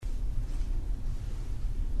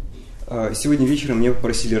Сегодня вечером меня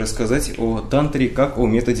попросили рассказать о тантре как о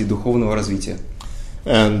методе духовного развития.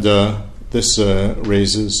 And this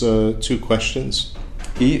raises two questions.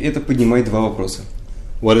 И это поднимает два вопроса.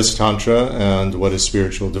 What is Tantra and what is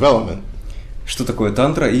spiritual development? Что такое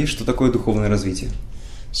тантра и что такое духовное развитие?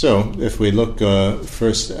 So, if we look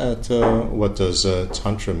first at what does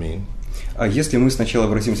Tantra mean? А если мы сначала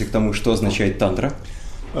обратимся к тому, что означает тантра?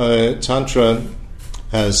 Tantra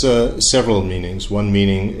has several meanings. One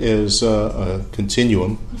meaning is a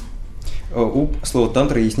continuum. У слова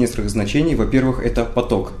тантра есть несколько значений. Во-первых, это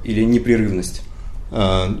поток или непрерывность.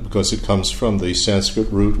 Because it comes from the Sanskrit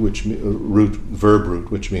verb root,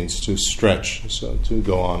 which means to stretch, so to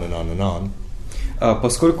go on and on and on.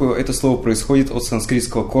 Поскольку это слово происходит от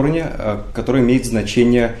санскритского корня, который имеет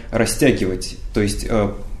значение растягивать, то есть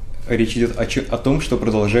речь идет о том, что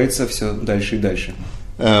продолжается все дальше и дальше.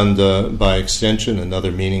 And by extension,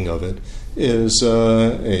 another meaning of it is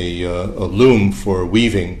a loom for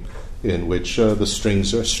weaving, in which the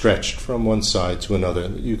strings are stretched from one side to another,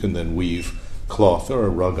 that you can then weave cloth or a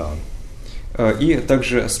rug on. И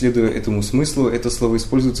также, следуя этому смыслу, это слово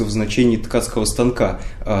используется в значении ткацкого станка,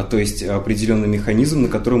 то есть определенный механизм, на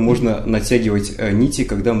котором можно натягивать нити,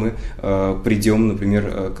 когда мы придем,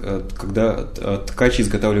 например, когда ткач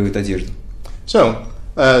изготавливает одежду. So,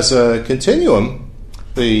 as a continuum,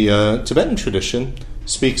 the Tibetan tradition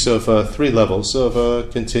speaks of three levels of a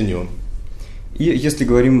continuum. И если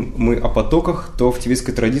говорим мы о потоках, то в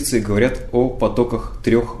тибетской традиции говорят о потоках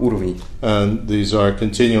трех уровней. And these are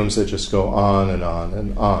continuums that just go on and on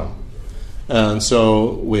and on. And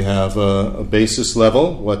so we have a basis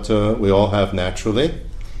level, what we all have naturally.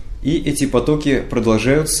 И эти потоки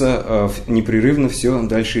продолжаются непрерывно все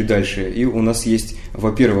дальше и дальше. И у нас есть,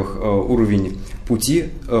 во-первых, уровень пути,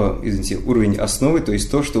 уровень основы, то есть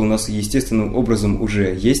то, что у нас естественным образом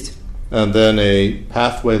уже есть. And then a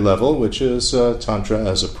pathway level, which is Tantra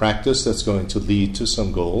as a practice that's going to lead to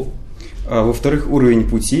some goal. Во-вторых, уровень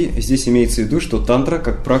пути. Здесь имеется в виду, что тантра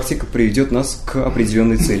как практика приведет нас к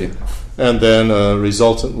определенной цели. And then a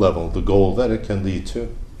resultant level, the goal that it can lead to.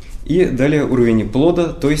 И далее уровень плода,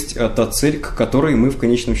 то есть та цель, к которой мы в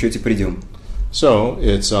конечном счете придем. So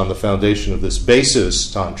it's on the foundation of this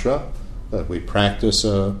basis Tantra that we practice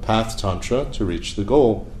a path Tantra to reach the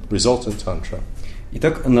goal, resultant Tantra.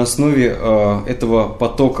 Итак, на основе этого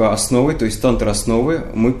потока основы, то есть тантра основы,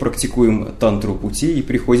 мы практикуем тантру пути и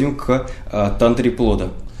приходим к тантре плода.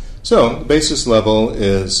 So, the basis level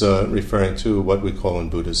is referring to what we call in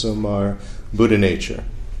Buddhism our Buddha nature.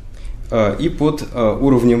 И под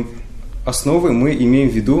уровнем основы мы имеем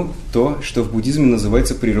в виду то, что в буддизме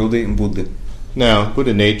называется природой Будды. Now,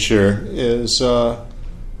 Buddha nature is,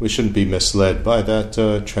 we shouldn't be misled by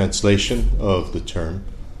that translation of the term.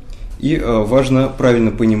 И важно правильно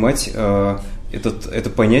понимать это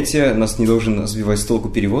понятие, нас не должен сбивать с толку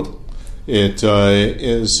перевод. It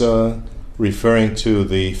is referring to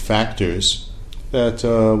the factors that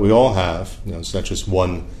we all have. You know, it's not just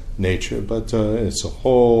one nature, but it's a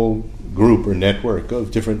whole group or network of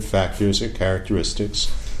different factors or characteristics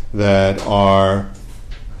that are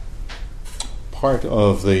part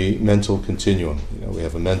of the mental continuum. You know, we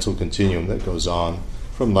have a mental continuum that goes on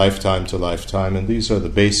from lifetime to lifetime, and these are the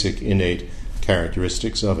basic innate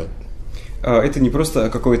characteristics of it. Это не просто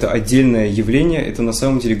какое-то отдельное явление, это на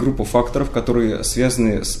самом деле группа факторов, которые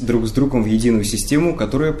связаны друг с другом в единую систему,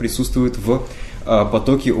 которая присутствует в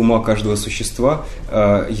потоке ума каждого существа,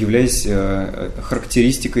 являясь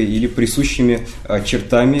характеристикой или присущими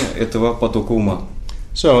чертами этого потока ума.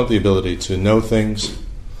 So, the ability to know things.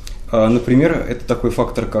 Например, это такой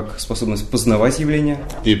фактор, как способность познавать явления.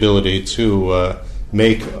 The ability to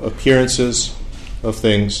make appearances of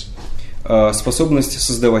things. Способность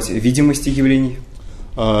создавать видимости явлений.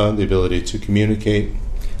 The ability to communicate.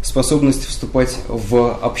 Способность вступать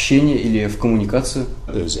в общение или в коммуникацию.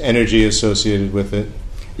 There's energy associated with it.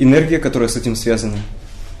 Энергия, которая с этим связана.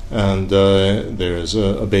 And there is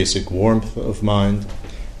a basic warmth of mind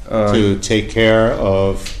to take care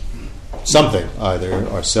of something, either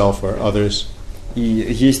ourselves or others. И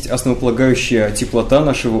есть основополагающая теплота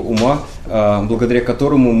нашего ума, благодаря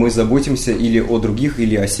которому мы заботимся или о других,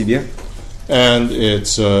 или о себе. And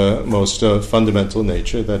its most fundamental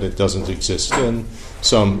nature that it doesn't exist in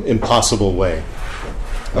some impossible way,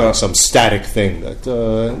 like some static thing that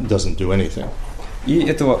doesn't do anything. И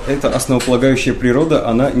эта основополагающая природа,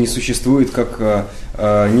 она не существует как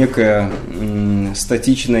некое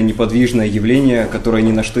статичное, неподвижное явление, которое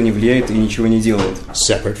ни на что не влияет и ничего не делает.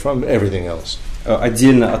 Separate from everything else.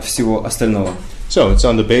 Отдельно от всего остального. So it's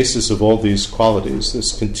on the basis of all these qualities,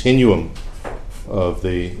 this continuum of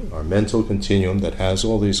our mental continuum that has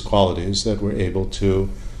all these qualities, that we're able to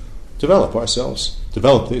develop ourselves,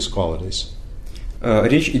 develop these qualities.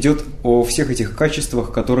 Речь идет о всех этих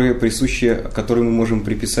качествах, которые присущи, которые мы можем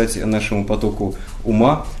приписать нашему потоку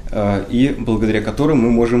ума, и благодаря которым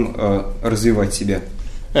мы можем развивать себя.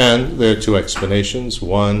 And there are two explanations,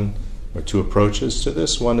 one or two approaches to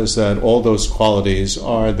this. One is that all those qualities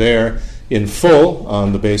are there in full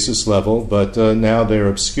on the basis level, but now they're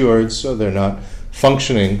obscured, so they're not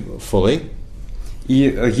functioning fully.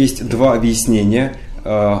 И есть два объяснения.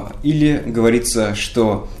 Или говорится,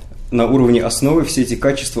 что на уровне основы все эти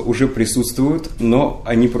качества уже присутствуют, но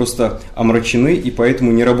они просто омрачены и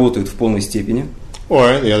поэтому не работают в полной степени.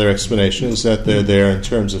 Or the other explanation is that they're there in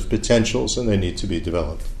terms of potentials and they need to be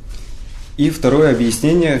developed. И второе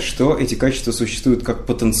объяснение, что эти качества существуют как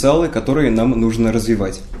потенциалы, которые нам нужно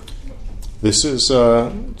развивать. This is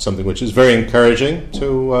something which is very encouraging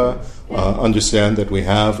to understand that we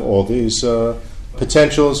have all these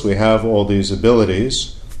potentials, we have all these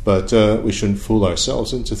abilities, but we shouldn't fool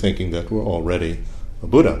ourselves into thinking that we're already a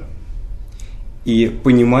Buddha. И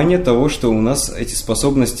понимание того, что у нас эти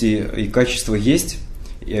способности и качества есть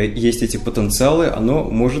эти потенциалы, оно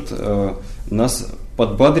может нас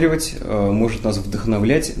подбадривать, может нас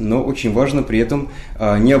вдохновлять, но очень важно при этом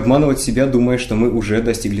не обманывать себя, думая, что мы уже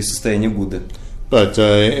достигли состояния Будды. But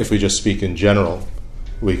if we just speak in general,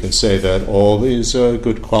 we can say that all these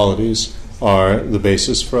good qualities are the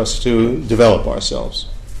basis for us to develop ourselves.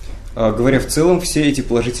 Говоря в целом, все эти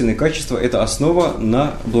положительные качества – это основа,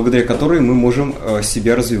 благодаря которой мы можем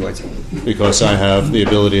себя развивать. Because I have the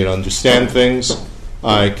ability to understand things,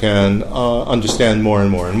 I can understand more and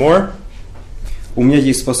more and more. У меня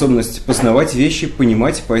есть способность познавать вещи,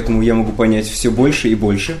 понимать, поэтому я могу понять все больше и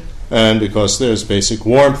больше. And because there's basic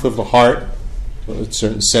warmth of the heart, a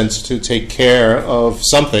certain sense to take care of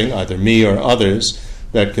something, either me or others,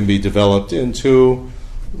 that can be developed into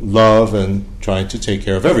love and trying to take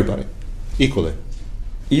care of everybody equally.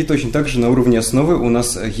 И точно так же на уровне основы у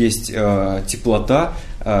нас есть теплота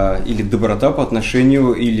или доброта по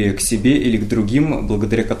отношению или к себе, или к другим,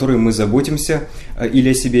 благодаря которой мы заботимся или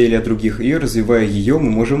о себе, или о других. И развивая ее, мы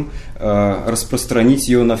можем распространить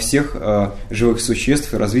ее на всех живых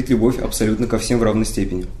существ и развить любовь абсолютно ко всем в равной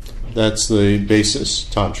степени. That's the basis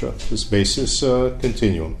tantra, this basis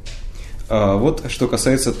continuum. Вот что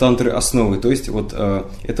касается тантры основы, то есть вот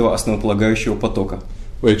этого основополагающего потока.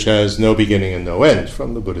 Which has no beginning and no end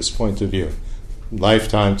from the Buddhist point of view,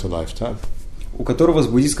 lifetime to lifetime. У которого с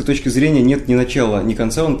буддийской точки зрения нет ни начала, ни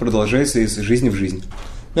конца, он продолжается из жизни в жизнь.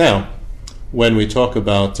 Now, when we talk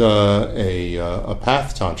about a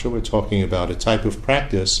path tantra, we're talking about a type of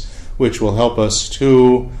practice which will help us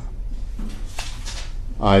to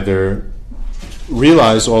either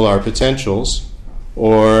realize all our potentials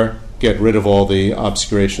or get rid of all the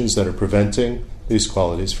obscurations that are preventing these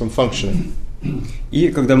qualities from functioning. И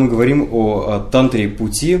когда мы говорим о тантре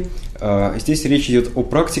пути, здесь речь идет о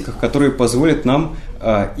практиках, которые позволят нам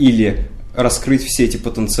или раскрыть все эти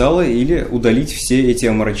потенциалы, или удалить все эти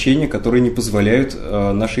омрачения, которые не позволяют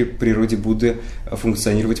нашей природе Будды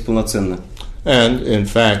функционировать полноценно. And in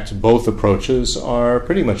fact, both approaches are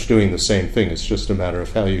pretty much doing the same thing. It's just a matter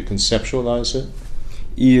of how you conceptualize it.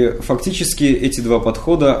 И фактически эти два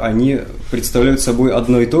подхода, они представляют собой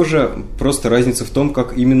одно и то же, просто разница в том,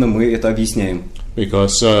 как именно мы это объясняем.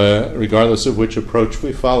 Because regardless of which approach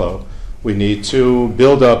we follow, we need to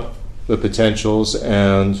build up the potentials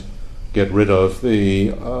and get rid of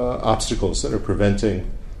the obstacles that are preventing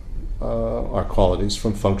our qualities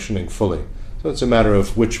from functioning fully. So it's a matter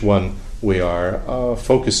of which one we are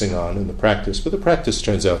focusing on in the practice, but the practice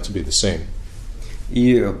turns out to be the same.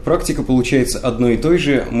 И практика получается одной и той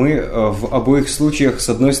же. Мы в обоих случаях, с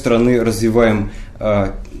одной стороны, развиваем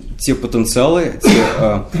те потенциалы,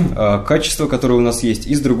 те качества, которые у нас есть,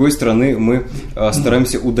 и с другой стороны, мы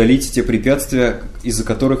стараемся удалить те препятствия, из-за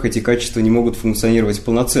которых эти качества не могут функционировать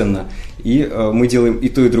полноценно. И мы делаем и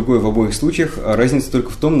то, и другое в обоих случаях. Разница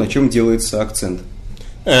только в том, на чем делается акцент.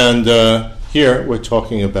 And here we're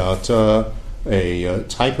talking about a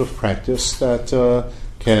type of practice that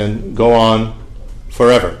can go on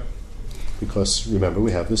forever. Because remember,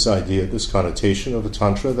 we have this idea, this connotation of a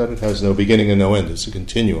tantra that it has no beginning and no end. It's a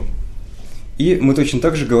continuum. И мы точно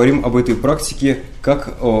так же говорим об этой практике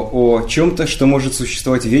как о чем-то, что может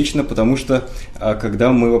существовать вечно, потому что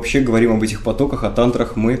когда мы вообще говорим об этих потоках, о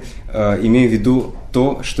тантрах, мы имеем в виду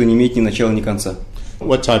то, что не имеет ни начала, ни конца.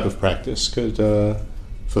 What type of practice could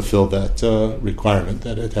fulfill that requirement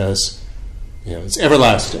that it has, it's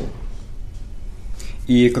everlasting?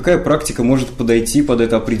 И какая практика может подойти под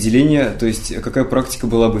это определение, то есть какая практика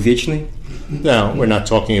была бы вечной? Now, we're not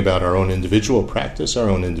talking about our own individual practice. Our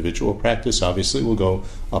own individual practice obviously will go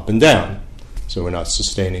up and down. So we're not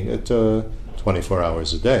sustaining it 24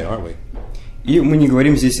 hours a day, are we? И мы не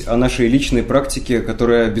говорим здесь о нашей личной практике,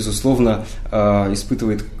 которая, безусловно,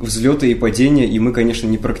 испытывает взлеты и падения, и мы, конечно,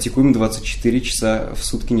 не практикуем 24 часа в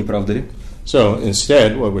сутки, не правда ли? So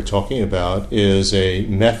instead, what we're talking about is a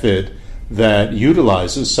method that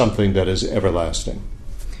utilizes something that is everlasting.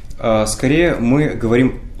 Скорее, мы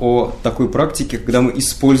говорим о такой практике, когда мы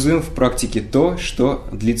используем в практике то, что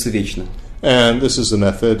длится вечно. And this is the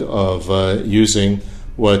method of using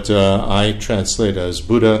what I translate as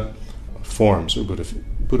Buddha forms, or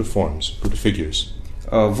Buddha forms, Buddha figures.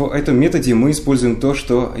 В этом методе мы используем то,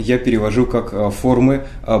 что я перевожу как формы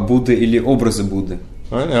Будды или образы Будды.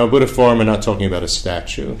 Right, now, Buddha form, we're not talking about a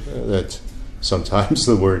statue. That sometimes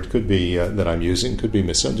the word could be that I'm using could be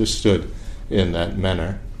misunderstood in that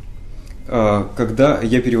manner. Когда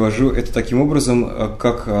я перевожу это таким образом,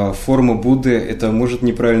 как форма Будды, это может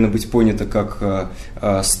неправильно быть понято как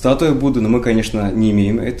статуя Будды, но мы, конечно, не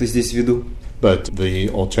имеем это здесь в виду. But the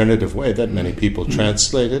alternative way that many people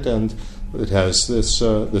translate it, and it has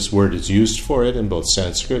this word is used for it in both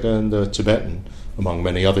Sanskrit and Tibetan, among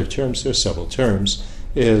many other terms. There are several terms.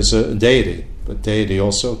 Is deity, but deity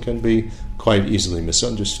also can be quite easily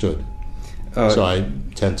misunderstood. So I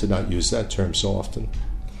tend to not use that term so often.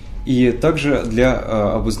 И также для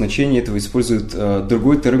обозначения этого используют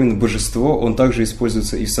другой термин «божество». Он также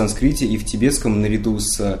используется и в санскрите, и в тибетском, наряду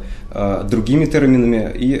с другими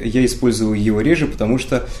терминами. И я использую его реже, потому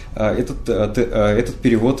что этот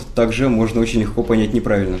перевод также можно очень легко понять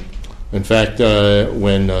неправильно. In fact,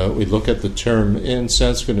 when we look at the term in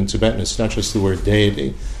Sanskrit and Tibetan, it's not just the word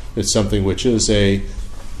deity. It's something which is a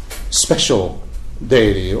special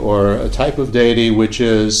deity, or a type of deity which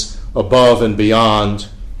is above and beyond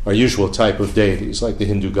our usual type of deities, like the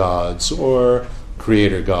Hindu gods or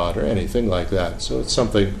creator god or anything like that. So it's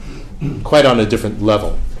something quite on a different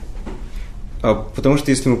level. Потому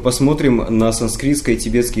что если мы посмотрим на санскритские и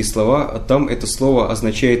тибетские слова, там это слово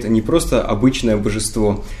означает не просто обычное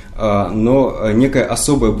божество, но некое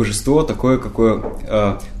особое божество, такое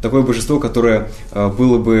божество, которое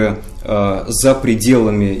было бы за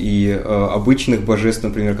пределами и обычных божеств,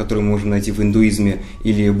 например, которые мы можем найти в индуизме,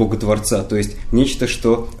 или Бога-творца, то есть нечто,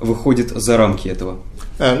 что выходит за рамки этого.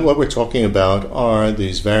 And what we're talking about are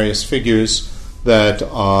these various figures that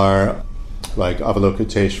are like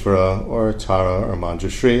Avalokiteshvara or Tara or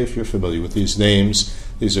Manjushri, if you're familiar with these names.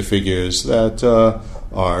 These are figures that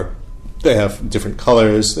they have different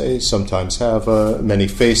colors. They sometimes have many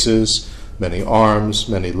faces, many arms,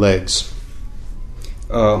 many legs.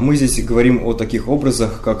 Мы здесь говорим о таких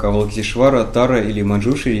образах, как Авалокитешвара, Тара или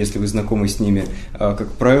Манджушри, если вы знакомы с ними.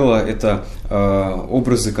 Как правило, это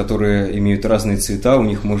образы, которые имеют разные цвета, у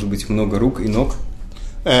них может быть много рук и ног.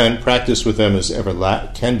 And practice with them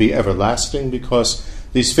can be everlasting because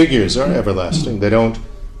these figures are everlasting. They don't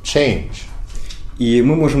change. И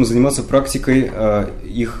мы можем заниматься практикой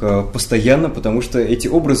их постоянно, потому что эти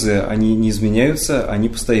образы, они не изменяются, они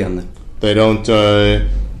постоянны. They don't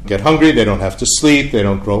get hungry, they don't have to sleep, they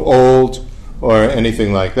don't grow old or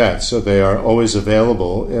anything like that. So they are always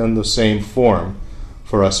available in the same form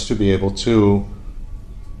for us to be able to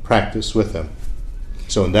practice with them.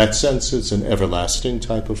 So in that sense, it's an everlasting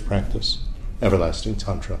type of practice, everlasting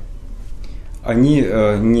tantra. Они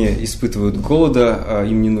не испытывают голода,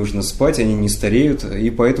 им не нужно спать, они не стареют, и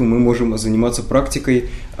поэтому мы можем заниматься практикой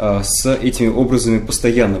с этими образами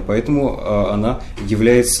постоянно. Поэтому она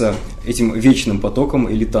является этим вечным потоком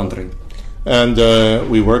или тантрой. And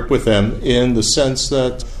we work with them in the sense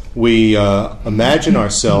that we imagine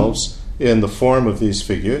ourselves in the form of these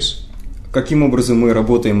figures. Каким образом мы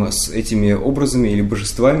работаем с этими образами или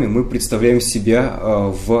божествами, мы представляем себя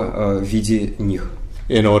в виде них.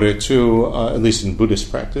 In order to, at least in Buddhist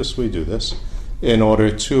practice, we do this, in order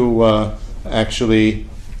to actually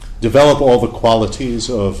develop all the qualities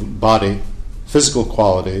of body, physical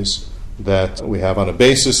qualities that we have on a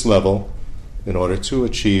basis level in order to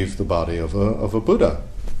achieve the body of a Buddha,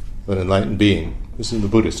 an enlightened being. This is in the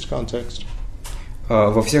Buddhist context.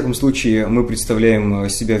 Во всяком случае, мы представляем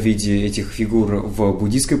себя в виде этих фигур в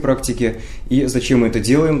буддийской практике. И зачем мы это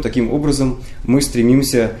делаем? Таким образом, мы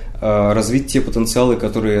стремимся развить те потенциалы,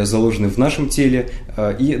 которые заложены в нашем теле,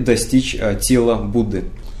 и достичь тела Будды.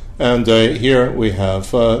 And here we have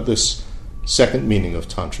this second meaning of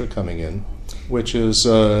Tantra coming in, which is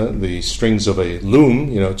the strings of a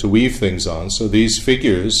loom, to weave things on. So these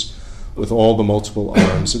figures, with all the multiple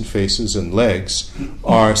arms and faces and legs,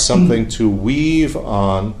 are something to weave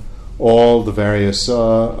on all the various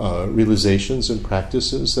realizations and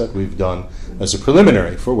practices that we've done as a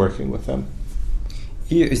preliminary for working with them.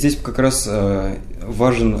 И здесь как раз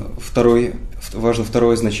важен второй важно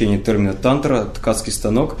второе значение термина тантра, ткацкий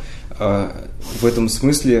станок. В этом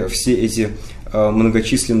смысле все эти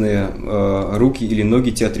многочисленные руки или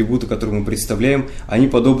ноги, те атрибуты, которые мы представляем, они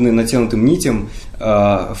подобны натянутым нитям,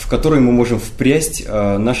 в которые мы можем впрясть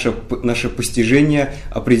наше постижение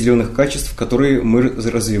определенных качеств, которые мы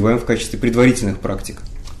развиваем в качестве предварительных практик.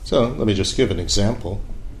 So, let me just give an example.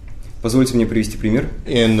 Позвольте мне привести пример.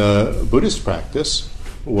 In Buddhist practice,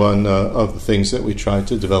 one of the things that we try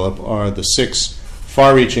to develop are the 6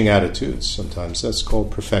 far-reaching attitudes. Sometimes that's called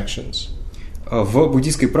perfections. В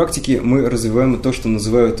буддийской практике мы развиваем то, что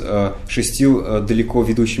называют 6 далеко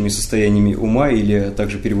ведущими состояниями ума, или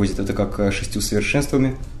также переводят это как 6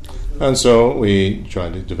 совершенствами. And so we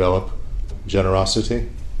try to develop generosity.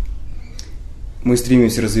 Мы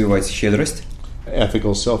стремимся развивать щедрость,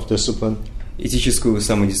 Ethical self-discipline, этическую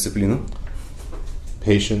самодисциплину,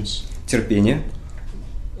 patience, терпение,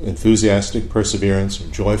 enthusiastic perseverance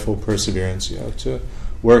or joyful perseverance. You have to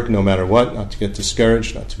work no matter what, not to get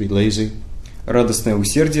discouraged, not to be lazy. радостное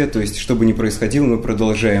усердие, то есть, что бы ни происходило, мы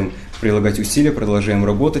продолжаем прилагать усилия, продолжаем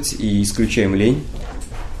работать и исключаем лень.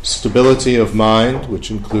 Stability of mind, which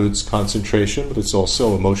includes concentration, but it's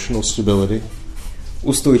also emotional stability.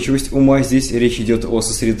 Устойчивость ума, здесь речь идет о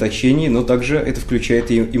сосредоточении, но также это включает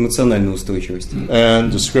и эмоциональную устойчивость.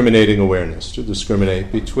 And discriminating awareness, to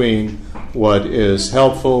discriminate between what is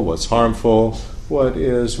helpful, what's harmful, what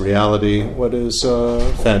is reality, what is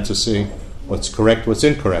fantasy, what's correct, what's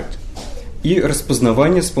incorrect. И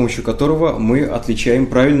распознавание, с помощью которого мы отличаем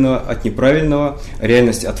правильного от неправильного,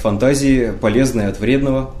 реальность от фантазии, полезное от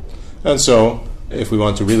вредного. And so, if we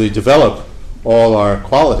want to really develop all our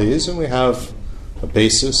qualities, and we have a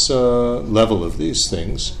basis level of these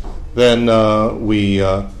things, then we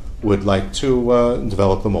would like to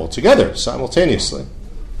develop them all together simultaneously.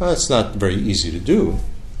 That's not very easy to do.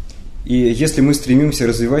 И если мы стремимся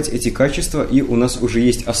развивать эти качества, и у нас уже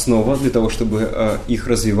есть основа для того, чтобы их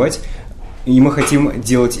развивать, и мы хотим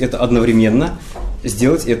делать это одновременно,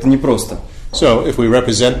 сделать это непросто. So, if we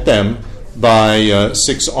represent them by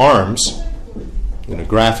 6 arms in a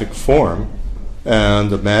graphic form,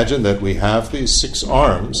 and imagine that we have these 6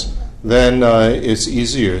 arms, then it's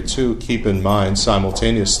easier to keep in mind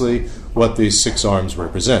simultaneously what these 6 arms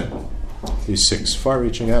represent, these 6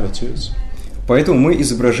 far-reaching attitudes. Поэтому мы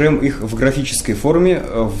изображаем их в графической форме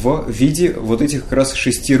в виде вот этих как раз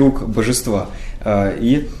 6 рук божества.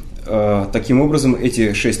 И таким образом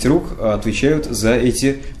эти 6 рук отвечают за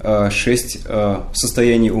эти 6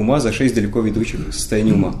 состояний ума, за 6 далеко ведущих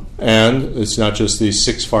состояний ума. And it's not just these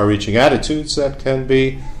 6 far-reaching attitudes that can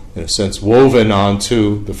be, in a sense, woven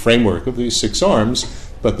onto the framework of these 6 arms,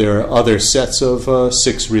 but there are other sets of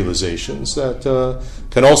 6 realizations that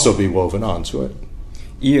can also be woven onto it.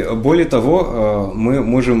 И более того, мы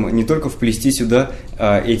можем не только вплести сюда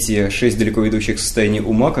эти 6 далеко ведущих состояний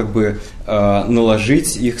ума, как бы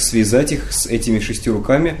наложить их, связать их с этими 6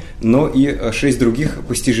 руками, но и 6 других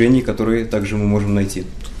постижений, которые также мы можем найти.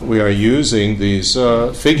 We are using these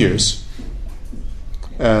figures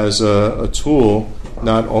as a tool,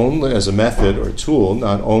 not only as a method or tool,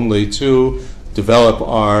 not only to develop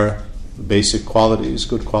our basic qualities,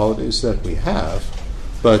 good qualities that we have,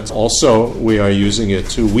 but also we are using it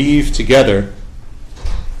to weave together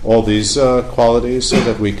all these qualities so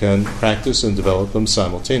that we can practice and develop them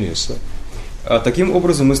simultaneously. Таким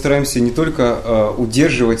образом, мы стараемся не только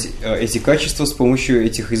удерживать эти качества с помощью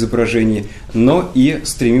этих изображений, но и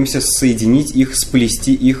стремимся соединить их,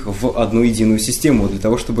 сплести их в одну единую систему, для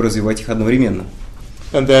того, чтобы развивать их одновременно.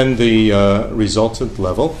 And then the resultant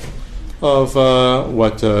level of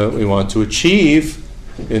what we want to achieve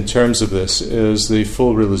in terms of this is the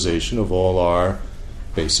full realization of all our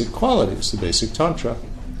basic qualities, the basic tantra.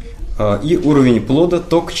 И уровень плода,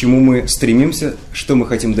 то, к чему мы стремимся, что мы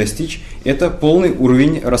хотим достичь, это полный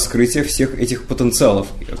уровень раскрытия всех этих потенциалов,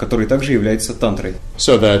 который также является тантрой.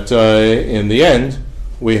 So that in the end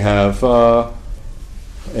we have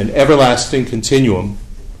an everlasting continuum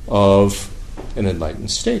of an enlightened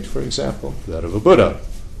state, for example, that of a Buddha,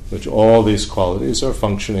 which all these qualities are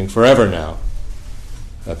functioning forever now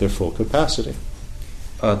at their full capacity.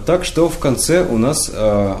 Так что в конце у нас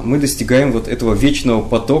мы достигаем вот этого вечного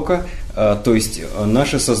потока, то есть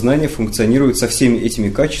наше сознание функционирует со всеми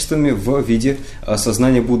этими качествами в виде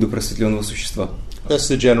сознания Будды, просветленного существа. That's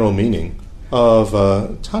the general meaning of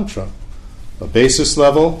Tantra. A basis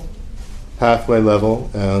level, pathway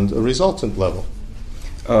level, and a resultant level.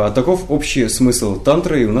 Таков общий смысл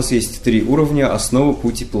тантры, и у нас есть 3 уровня: основа,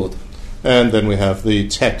 путь и плод. And then we have the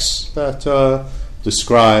texts that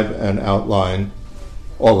describe and outline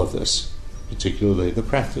all of this, particularly the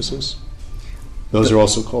practices. Those are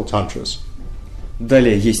also called tantras.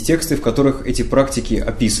 Далее есть тексты, в которых эти практики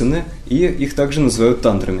описаны, и их также называют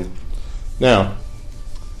тантрами. Now,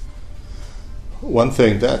 one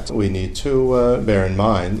thing that we need to bear in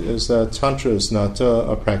mind is that Tantra is not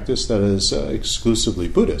a practice that is exclusively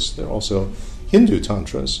Buddhist. There are also Hindu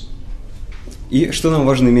tantras. И что нам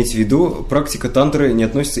важно иметь в виду, практика тантры не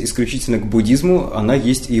относится исключительно к буддизму, она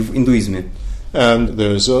есть и в индуизме. And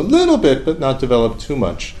there's a little bit, but not developed too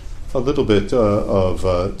much, a little bit of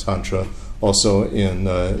Tantra also in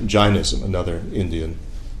Jainism, another Indian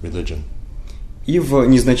religion. И в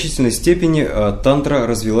незначительной степени тантра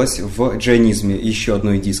развилась в джайнизме, еще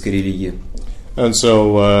одной индийской религии. And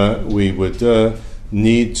so we would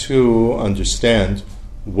need to understand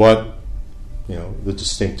what, the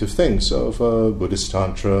distinctive things of Buddhist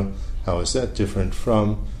Tantra, how is that different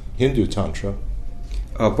from Hindu Tantra.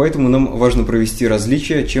 Поэтому нам важно провести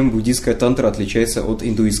различие, чем буддийская тантра отличается от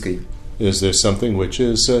индуистской. Is there something which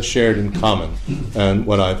is shared in common? And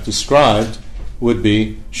what I've described would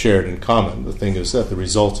be shared in common. The thing is that the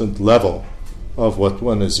resultant level of what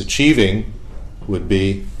one is achieving would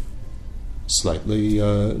be slightly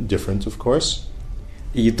different, of course.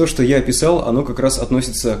 И то, что я описал, оно как раз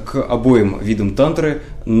относится к обоим видам тантры,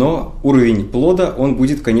 но уровень плода, он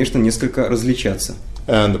будет, конечно, несколько различаться.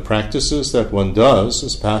 And the practices that one does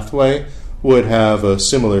as pathway would have a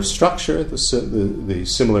similar structure, the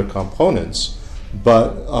similar components,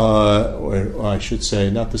 but, or I should say,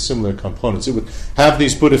 not the similar components. It would have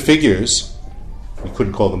these Buddha figures. We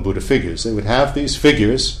couldn't call them Buddha figures. They would have these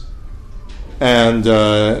figures, and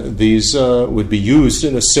these would be used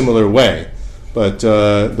in a similar way. But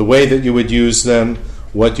the way that you would use them,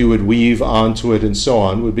 what you would weave onto it, and so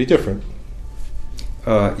on, would be different.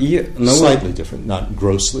 Slightly different, not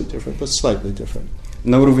grossly different, but slightly different.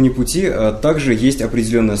 На уровне пути также есть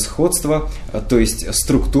определенное сходство, то есть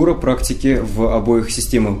структура практики в обоих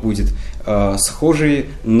системах будет схожей,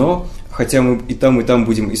 но хотя мы и там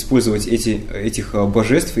будем использовать этих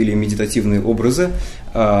божеств или медитативные образы,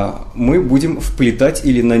 мы будем вплетать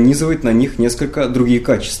или нанизывать на них несколько другие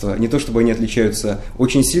качества. Не то чтобы они отличаются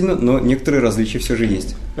очень сильно, но некоторые различия все же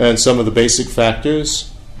есть. And some of the basic factors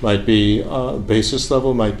might be, basis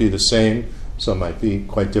level might be the same. Some might be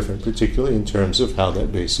quite different, particularly in terms of how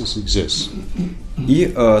that basis exists.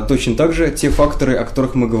 И точно так же те факторы, о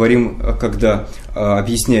которых мы говорим, когда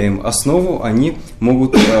объясняем основу, они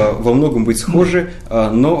могут во многом быть схожи,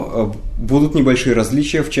 но будут небольшие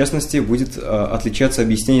различия. В частности, будет отличаться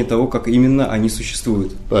объяснение того, как именно они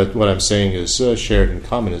существуют. But what I'm saying is shared in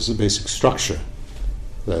common is the basic structure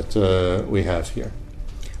that we have here.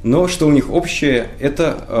 Но что у них общее,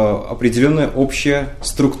 это определенная общая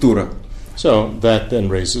структура. So that then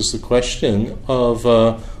raises the question of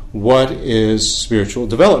what is spiritual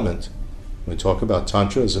development. We talk about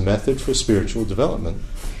Tantra as a method for spiritual development.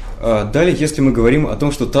 Далее, если мы говорим о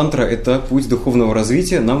том, что тантра – это путь духовного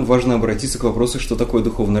развития, нам важно обратиться к вопросу, что такое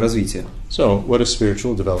духовное развитие. So, what does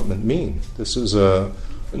spiritual development mean? This is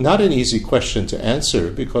not an easy question to answer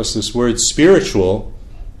because this word spiritual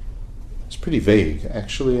is pretty vague,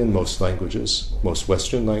 actually, in most languages, most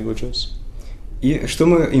Western languages. И что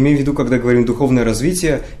мы имеем в виду, когда говорим «духовное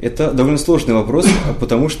развитие», это довольно сложный вопрос,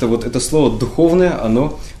 потому что вот это слово «духовное»,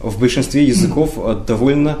 оно в большинстве языков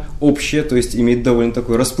довольно общее, то есть имеет довольно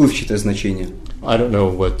такое расплывчатое значение. I don't know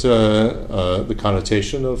what the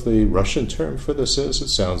connotation of the Russian term for this is. It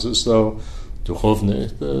sounds as though духовное,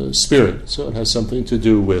 the spirit, so it has something to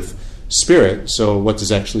do with spirit. So what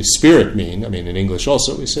does actually spirit mean? I mean, in English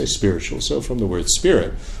also we say spiritual, so from the word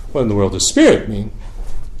spirit, what in the world does spirit mean?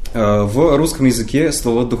 В русском языке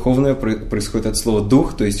слово «духовное» происходит от слова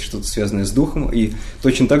 «дух», то есть что-то связанное с духом, и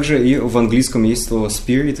точно так же и в английском есть слово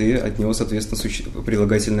 «spirit», и от него, соответственно,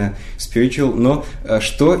 прилагательное «spiritual». Но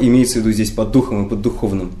что имеется в виду здесь под духом и под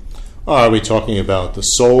духовным? Are we talking about the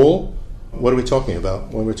soul? What are we talking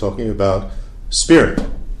about when we're talking about spirit?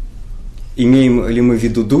 Имеем ли мы в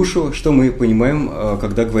виду душу? Что мы понимаем,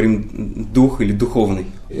 когда говорим «дух» или «духовный»?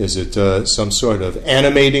 Is it some sort of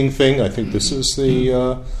animating thing? I think this is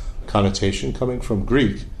the connotation coming from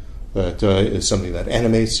Greek. That is something that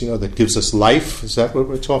animates, that gives us life. Is that what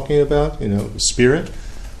we're talking about? Spirit?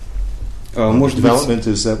 Development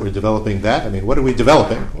is that we're developing that. I mean, what are we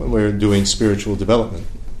developing when we're doing spiritual development?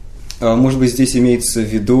 Может быть, здесь имеется в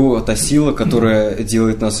виду та сила, которая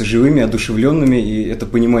делает нас живыми, одушевленными, и это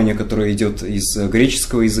понимание, которое идет из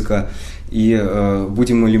греческого языка. И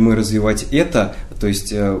будем ли мы развивать это, то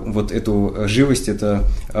есть вот эту живость, это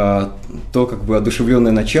то как бы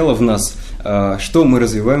одушевленное начало в нас, что мы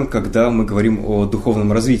развиваем, когда мы говорим о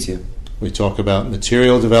духовном развитии. We talk about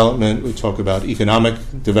material development, we talk about economic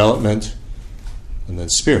development, and then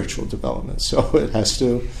spiritual development. So it has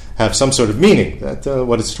have some sort of meaning, that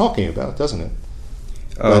what it's talking about, doesn't it?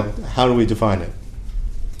 But how do we define it?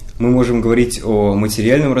 Мы можем говорить о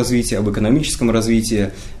материальном развитии, об экономическом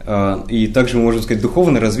развитии, и также мы можем сказать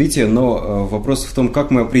духовное развитие, но вопрос в том,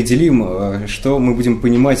 как мы определим, что мы будем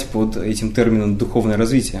понимать под этим термином духовное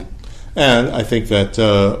развитие. And I think that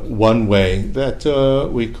one way that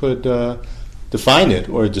we could define it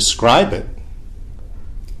or describe it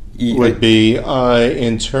would be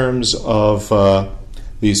in terms of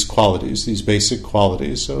these qualities, these basic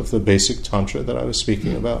qualities of the basic tantra that I was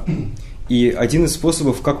speaking about. И один из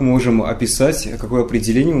способов, как мы можем описать, какое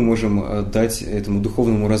определение мы можем дать этому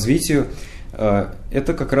духовному развитию,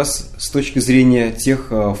 это как раз с точки зрения тех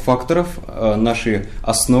факторов, нашей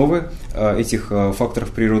основы, этих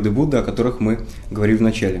факторов природы Будды, о которых мы говорили в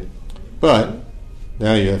начале. But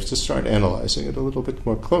now you have to start analyzing it a little bit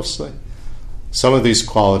more closely. Some of these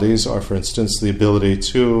qualities are, for instance, the ability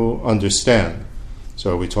to understand.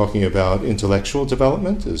 So are we talking about intellectual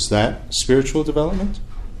development? Is that spiritual development?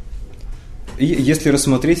 И если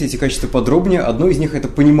рассмотреть эти качества подробнее, одно из них – это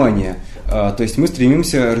понимание. То есть мы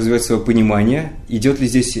стремимся развивать свое понимание. Идет ли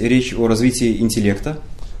здесь речь о развитии интеллекта?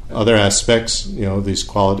 Other aspects, these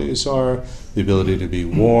qualities are the ability to be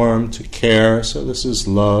warm, to care. So this is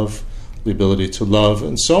love, the ability to love,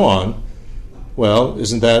 and so on. Well,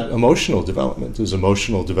 isn't that emotional development? Is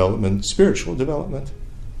emotional development spiritual development?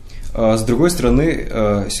 С другой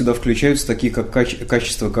стороны, сюда включаются такие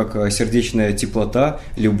качества, как сердечная теплота,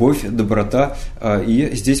 любовь, доброта. И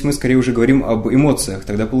здесь мы скорее уже говорим об эмоциях.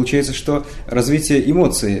 Тогда получается, что развитие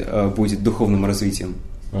эмоций будет духовным развитием.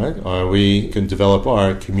 Right? We can develop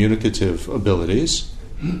our communicative abilities,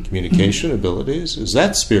 communication abilities. Is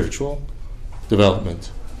that spiritual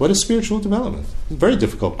development? What is spiritual development? It's a very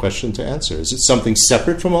difficult question to answer. Is it something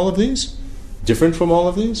separate from all of these? Different from all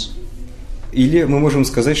of these? Или мы можем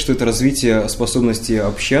сказать, что это развитие способности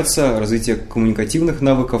общаться, развитие коммуникативных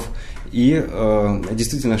навыков. И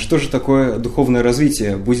действительно, что же такое духовное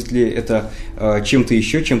развитие? Будет ли это чем-то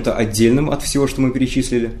еще, чем-то отдельным от всего, что мы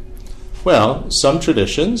перечислили? Well, some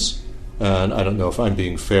traditions, and I don't know if I'm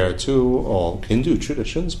being fair to all Hindu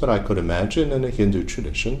traditions, but I could imagine in a Hindu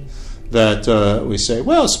tradition that we say,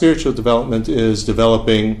 well, spiritual development is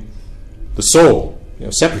developing the soul,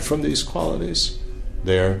 separate from these qualities.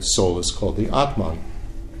 Their soul is called the Atman.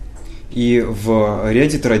 И в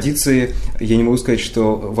ряде традиций, я не могу сказать,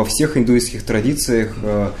 что во всех индуистских традициях,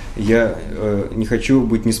 я не хочу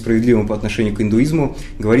быть несправедливым по отношению к индуизму,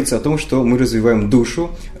 говорится о том, что мы развиваем душу,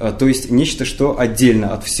 то есть нечто, что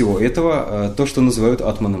отдельно от всего этого, то, что называют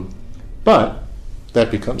атманом. But that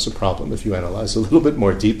becomes a problem if you analyze a little bit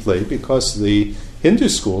more deeply, because the Hindu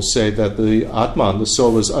schools say that the Atman, the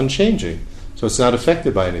soul, is unchanging, so it's not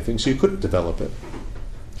affected by anything, so you couldn't develop it.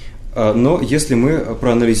 Но если мы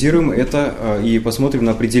проанализируем это и посмотрим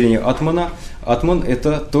на определение атмана, атман –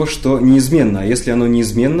 это то, что неизменно. Если оно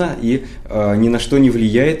неизменно и ни на что не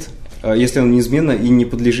влияет, если оно неизменно и не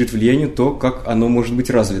подлежит влиянию, то как оно может быть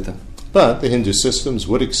развито? But the Hindu systems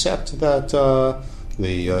would accept that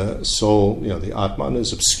the soul, the atman,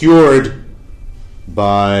 is obscured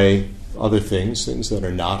by other things that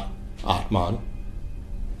are not atman.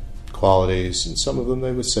 Qualities, and some of them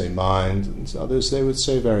they would say mind, and others they would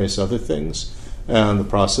say various other things. And the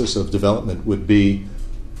process of development would be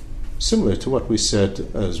similar to what we said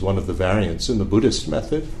as one of the variants in the Buddhist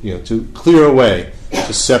method, to clear away,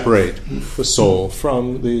 to separate the soul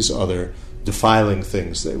from these other defiling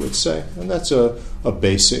things, they would say. And that's a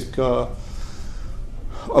basic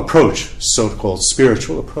approach, so-called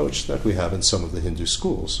spiritual approach, that we have in some of the Hindu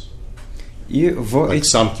schools. Like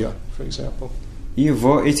Samkhya, for example. И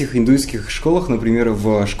в этих индуистских школах, например,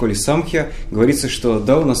 в школе Самхья, говорится, что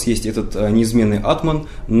да, у нас есть этот неизменный атман,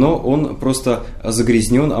 но он просто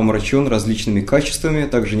загрязнен, омрачен различными качествами.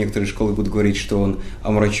 Также некоторые школы будут говорить, что он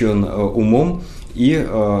омрачен умом. И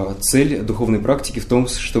цель духовной практики в том,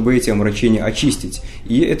 чтобы эти омрачения очистить.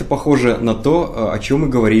 И это похоже на то, о чем мы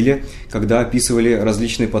говорили, когда описывали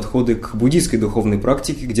различные подходы к буддийской духовной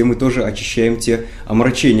практике, где мы тоже очищаем те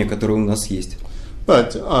омрачения, которые у нас есть.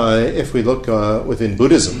 But if we look within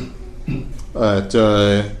Buddhism at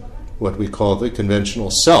what we call the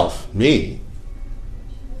conventional self, me,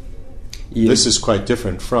 this is quite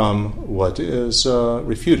different from what is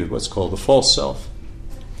refuted, what's called the false self,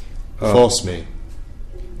 false me.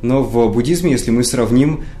 Но в буддизме, если мы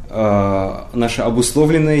сравним наше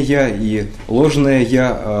обусловленное «я» и ложное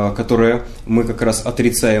 «я», которое мы как раз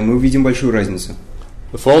отрицаем, мы увидим большую разницу.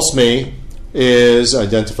 The false me is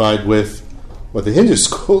identified with what the Hindu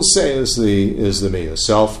schools say is the me, a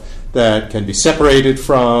self that can be separated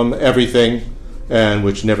from everything and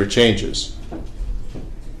which never changes.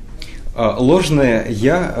 Ложное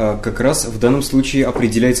 «я» как раз в данном случае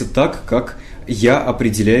определяется так, как «я»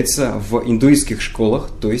 определяется в индуистских школах,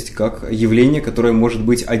 то есть как явление, которое может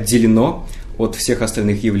быть отделено от всех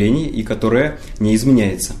остальных явлений и которое не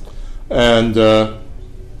изменяется. And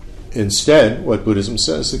instead, what Buddhism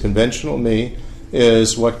says, the conventional me,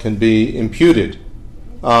 is what can be imputed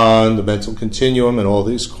on the mental continuum and all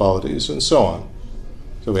these qualities and so on.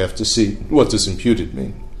 So we have to see, what does imputed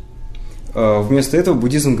mean? Вместо этого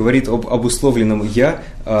буддизм говорит об обусловленном «я»,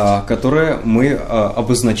 которое мы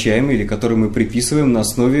обозначаем или которое мы приписываем на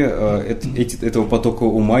основе этого потока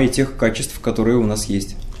ума и тех качеств, которые у нас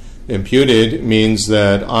есть. Imputed means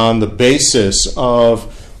that on the basis of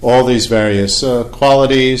all these various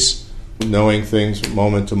qualities, knowing things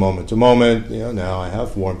moment to moment to moment, now I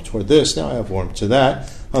have warmth toward this, now I have warmth to that,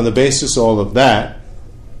 on the basis of all of that,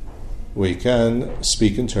 we can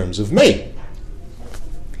speak in terms of me.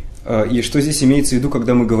 И что здесь имеется в виду,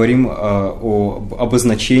 когда мы говорим о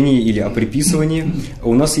обозначении или о приписывании?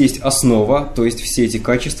 У нас есть основа, то есть все эти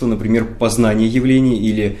качества, например, познание явлений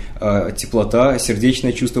или теплота,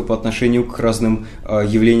 сердечное чувство по отношению к разным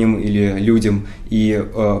явлениям или людям. И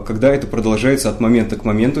когда это продолжается от момента к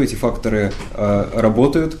моменту, эти факторы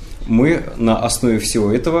работают, мы на основе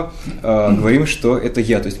всего этого говорим, что это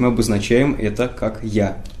я, то есть мы обозначаем это как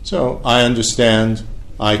я. So, I understand,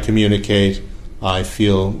 I communicate, I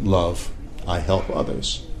feel love, I help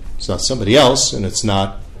others. It's not somebody else, and it's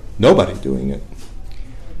not nobody doing it.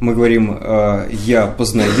 Мы говорим, я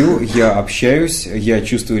познаю, я общаюсь, я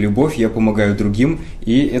чувствую любовь, я помогаю другим,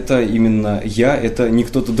 и это именно я, это не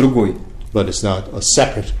кто-то другой. But it's not a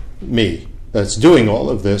separate me that's doing all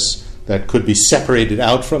of this, that could be separated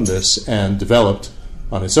out from this and developed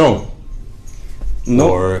on its own.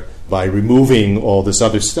 Or by removing all this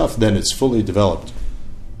other stuff, then it's fully developed.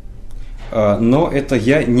 Но это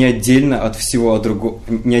я не отдельно от всего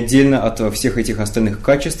не отдельно от всех этих остальных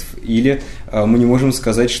качеств, или мы не можем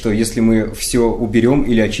сказать, что если мы все уберем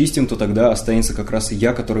или очистим, то тогда останется как раз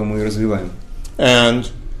я, который мы развиваем. And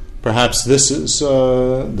perhaps this is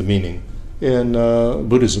the meaning in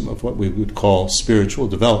Buddhism of what we would call spiritual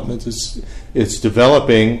development. It's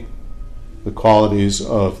developing the qualities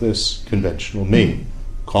of this conventional me,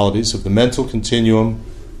 qualities of the mental continuum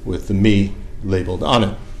with the me labeled on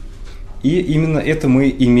it. И именно это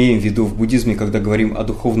мы имеем в виду в буддизме, когда говорим о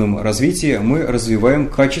духовном развитии. Мы развиваем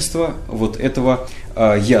качество вот этого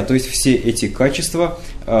 «я», то есть все эти качества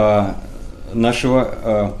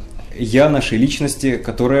нашего «я», нашей личности,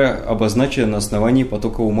 которая обозначена на основании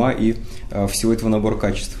потока ума и всего этого набора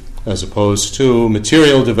качеств. As opposed to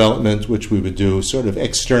material development, which we would do sort of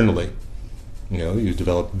externally. You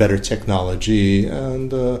develop better technology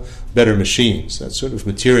and better machines. That's sort of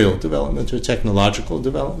material development or technological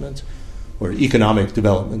development. Or economic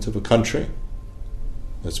development of a country.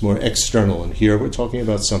 That's more external, and here we're talking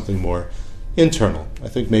about something more internal. I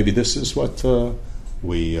think maybe this is what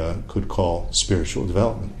we could call spiritual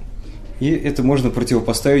development. И это можно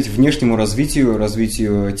противопоставить внешнему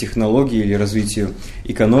развитию технологий или развитию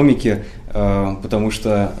экономики, потому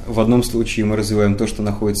что в одном случае мы развиваем то, что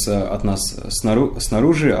находится от нас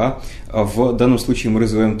снаружи, а в данном случае мы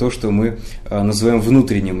развиваем то, что мы называем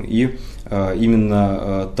внутренним. И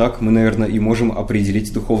именно так мы, наверное, и можем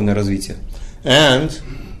определить духовное развитие. And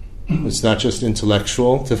it's not just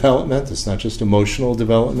intellectual development, it's not just emotional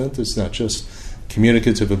development, it's not just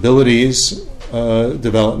communicative abilities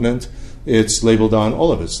development, it's labeled on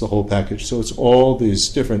all of it, it's the whole package. So it's all these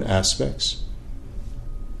different aspects.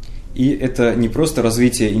 И это не просто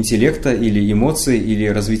развитие интеллекта или эмоций, или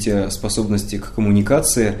развитие способности к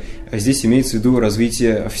коммуникации, а здесь имеется в виду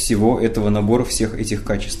развитие всего этого набора всех этих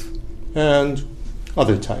качеств. And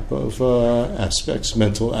other type of aspects,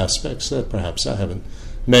 mental aspects that perhaps I haven't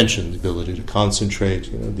mentioned, the ability to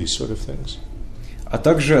concentrate, these sort of things. А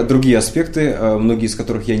также другие аспекты, многие из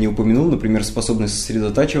которых я не упомянул, например, способность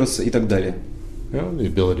сосредотачиваться и так далее. The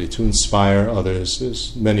ability to inspire others.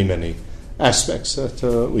 There's many aspects that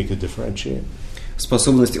we could differentiate.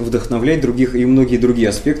 Способность вдохновлять других и многие другие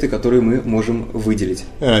аспекты, которые мы можем выделить.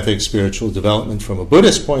 And I think spiritual development from a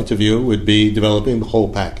Buddhist point of view would be developing the whole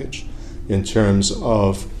package in terms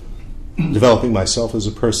of developing myself as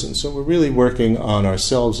a person. So we're really working on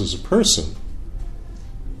ourselves as a person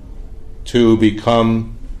to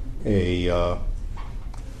become and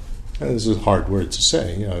this is a hard word to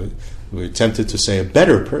say, we're tempted to say a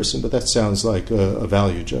better person, but that sounds like a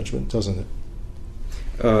value judgment, doesn't it?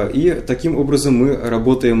 И таким образом мы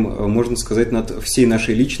работаем, можно сказать, над всей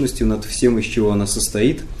нашей личностью, над всем, из чего она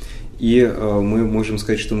состоит. и мы можем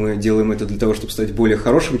сказать, что мы делаем это для того, чтобы стать более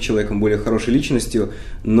хорошим человеком, более хорошей личностью,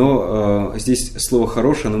 но здесь слово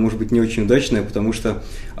 «хороший», оно может быть не очень удачное, потому что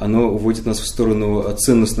оно уводит нас в сторону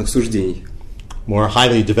ценностных суждений. More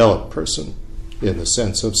highly developed person, in the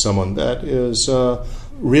sense of someone that is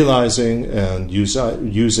realizing and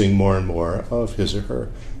using more and more of his or her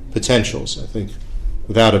potentials, I think,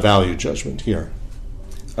 without a value judgment here.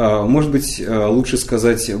 Может быть, лучше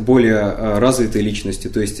сказать более развитой личностью,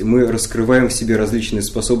 то есть мы раскрываем в себе различные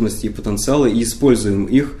способности и потенциалы и используем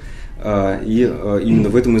их, и именно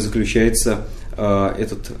в этом и заключается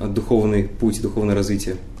этот духовный путь, духовное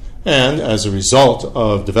развитие. And as a result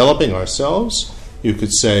of developing ourselves, you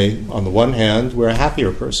could say, on the one hand, we're a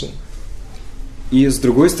happier person. И с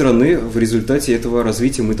другой стороны, в результате этого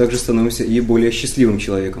развития мы также становимся и более счастливым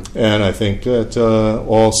человеком. And I think that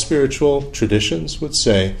all spiritual traditions would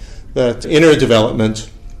say that inner development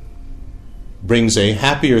brings a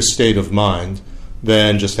happier state of mind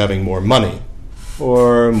than just having more money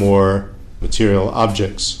or more material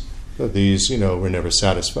objects. These, we're never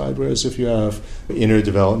satisfied. Whereas if you have inner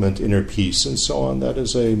development, inner peace, and so on, that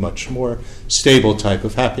is a much more stable type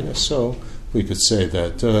of happiness. So we could say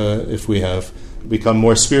that if we have become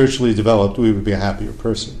more spiritually developed, we would be a happier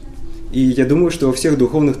person. И я думаю, что во всех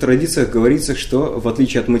духовных традициях говорится, что в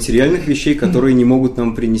отличие от материальных вещей, которые не могут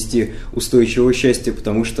нам принести устойчивого счастья,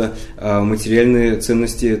 потому что материальные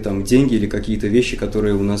ценности, там, деньги или какие-то вещи,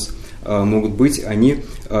 которые у нас могут быть, они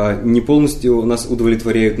не полностью нас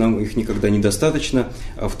удовлетворяют, нам их никогда недостаточно,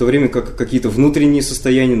 в то время как какие-то внутренние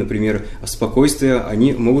состояния, например, спокойствие,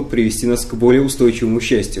 они могут привести нас к более устойчивому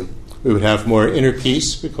счастью. We would have more inner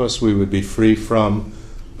peace because we would be free from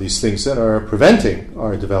these things that are preventing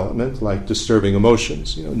our development, like disturbing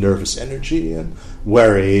emotions, nervous energy and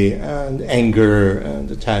worry and anger and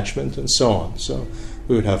attachment and so on. So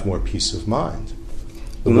we would have more peace of mind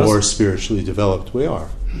the more spiritually developed we are.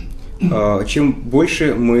 Чем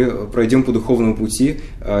больше мы пройдем по духовному пути,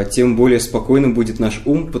 тем более спокойным будет наш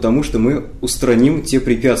ум, потому что мы устраним те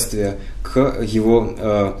препятствия к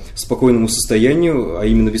его спокойному состоянию, а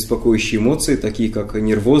именно беспокоящие эмоции, такие как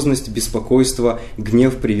нервозность, беспокойство,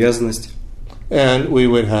 гнев, привязанность. And we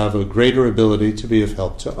would have a greater ability to be of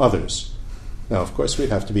help to others. Now, of course, we'd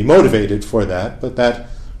have to be motivated for that, but that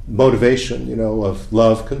motivation, of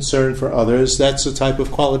love, concern for others, that's a type of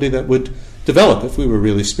quality that would develop if we were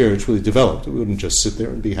really spiritually developed. We wouldn't just sit there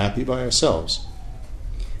and be happy by ourselves.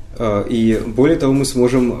 И более того, мы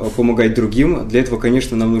сможем помогать другим. Для этого,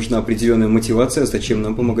 конечно, нам нужна определенная мотивация, зачем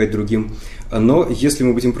нам помогать другим. Но если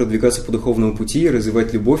мы будем продвигаться по духовному пути,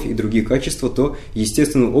 развивать любовь и другие качества, то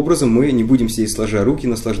естественным образом мы не будем сидеть сложа руки,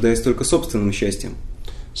 наслаждаясь только собственным счастьем.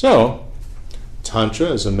 So,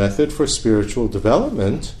 Tantra as a method for spiritual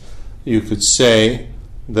development, you could say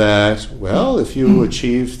that, well, if you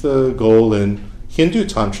achieve the goal in Hindu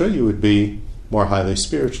Tantra, you would be more highly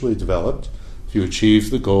spiritually developed. If you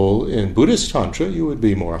achieve the goal in Buddhist Tantra, you would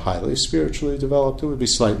be more highly spiritually developed. It would be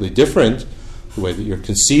slightly different. The way that you're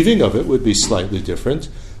conceiving of it would be slightly different,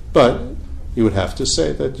 but you would have to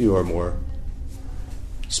say that you are more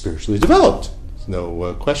spiritually developed. There's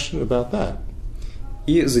no question about that.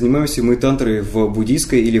 И занимаемся мы тантрой в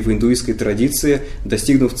буддийской или в индуистской традиции.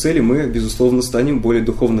 Достигнув цели, мы, безусловно, станем более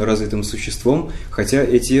духовно развитым существом, хотя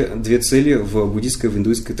эти две цели в буддийской и в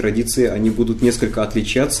индуистской традиции, они будут несколько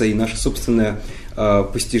отличаться, и наше собственное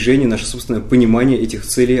постижение, наше собственное понимание этих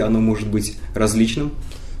целей, оно может быть различным.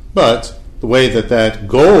 But the way that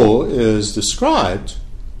goal is described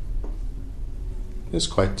is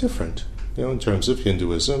quite different, in terms of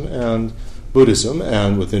Hinduism and Buddhism,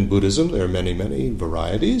 and within Buddhism there are many, many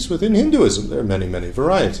varieties. Within Hinduism there are many, many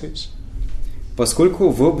varieties. Поскольку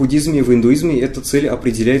в буддизме и в индуизме эта цель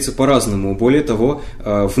определяется по-разному. Более того,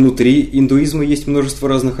 внутри индуизма есть множество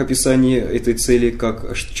разных описаний этой цели,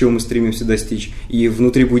 чего мы стремимся достичь. И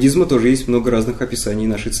внутри буддизма тоже есть много разных описаний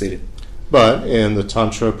нашей цели. But in the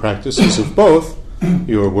Tantra practices of both,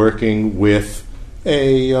 you are working with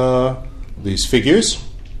these figures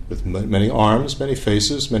with many arms, many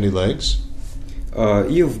faces, many legs.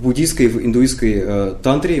 И в буддийской и в индуистской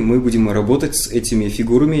тантре мы будем работать с этими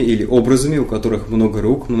фигурами или образами, у которых много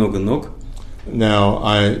рук, много ног. Now,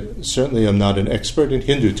 I certainly am not an expert in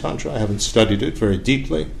Hindu Tantra. I haven't studied it very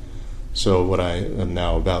deeply. So what I am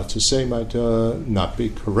now about to say might not be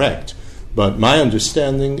correct. But my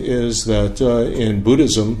understanding is that in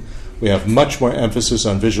Buddhism, we have much more emphasis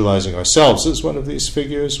on visualizing ourselves as one of these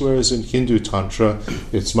figures, whereas in Hindu Tantra,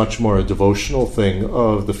 it's much more a devotional thing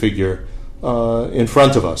of the figure in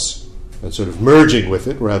front of us, and sort of merging with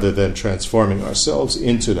it rather than transforming ourselves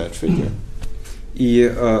into that figure.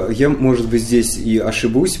 И я, может быть, здесь и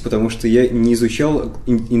ошибусь, потому что я не изучал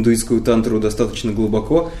индуистскую тантру достаточно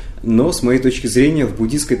глубоко, но с моей точки зрения в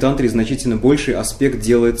буддийской тантре значительно больший аспект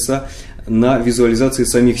делается на визуализации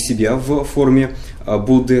самих себя в форме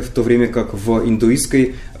Будды, в то время как в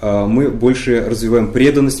индуистской мы больше развиваем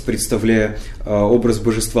преданность, представляя образ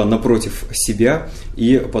божества напротив себя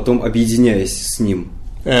и потом объединяясь с ним.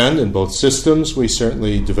 And in both systems we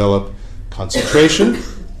certainly develop concentration.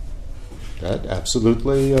 That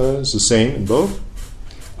absolutely is the same in both.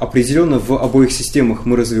 Определенно в обоих системах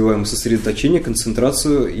мы развиваем сосредоточение,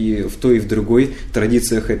 концентрацию, и в той и в другой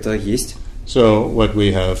традициях это есть. So what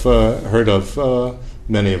we have heard of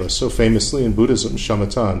many of us so famously in Buddhism,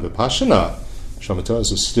 shamatha and vipassana. Shamatha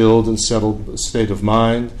is a stilled and settled state of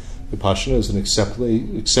mind. Vipassana is an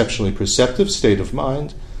exceptionally perceptive state of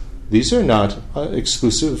mind. These are not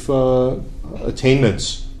exclusive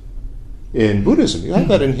attainments in Buddhism. You have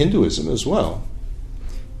that in Hinduism as well.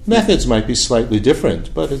 Methods might be slightly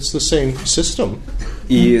different, but it's the same system.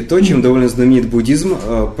 И то, чем довольно знаменит буддизм,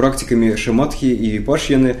 практиками шаматхи и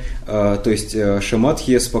випашьяны, то есть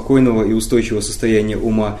шаматхи спокойного и устойчивого состояния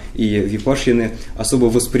ума и випашьяны особо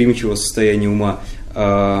восприимчивого состояния ума,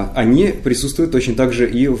 они присутствуют точно так же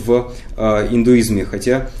и в индуизме,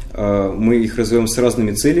 хотя мы их развиваем с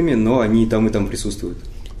разными целями, но они и там присутствуют.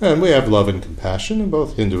 And we have love and compassion in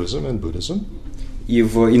both Hinduism and Buddhism. И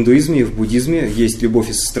в индуизме, и в буддизме есть любовь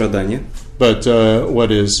и сострадание. But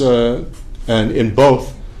and in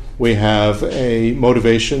both we have a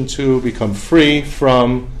motivation to become free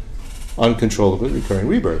from uncontrollably recurring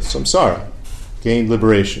rebirth, samsara, gain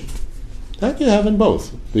liberation. That you have in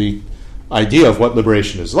both. The idea of what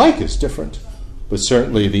liberation is like is different, but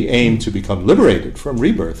certainly the aim to become liberated from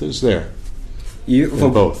rebirth is there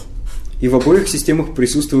in both. И в обоих системах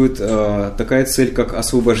присутствует такая цель, как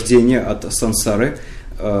освобождение от сансары,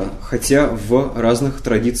 хотя в разных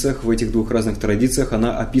традициях, в этих двух разных традициях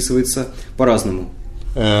она описывается по-разному.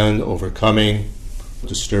 And overcoming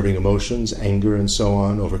disturbing emotions, anger and so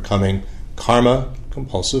on, overcoming karma,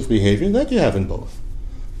 compulsive behavior, that you have in both.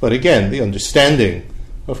 But again, the understanding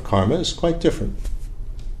of karma is quite different.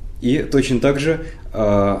 И точно так же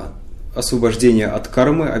освобождение от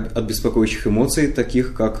кармы, от беспокоящих эмоций,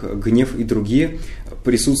 таких как гнев и другие,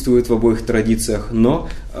 присутствует в обоих традициях, но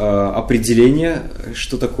определение,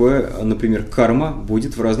 что такое, например, карма,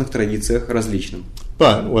 будет в разных традициях различным.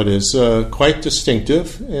 But what is quite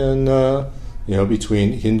distinctive in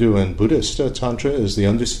between Hindu and Buddhist Tantra is the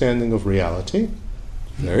understanding of reality.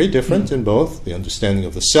 Very different in both. The understanding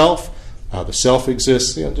of the self, how the self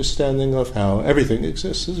exists, the understanding of how everything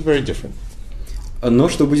exists is very different. Но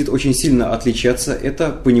что будет очень сильно отличаться,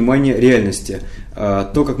 это понимание реальности.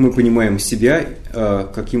 То, как мы понимаем себя,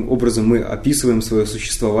 каким образом мы описываем свое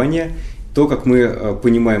существование, то, как мы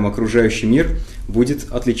понимаем окружающий мир,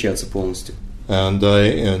 будет отличаться полностью. And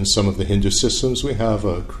in some of the Hindu systems we have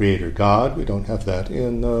a creator God. We don't have that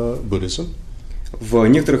in Buddhism. В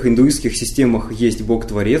некоторых индуистских системах есть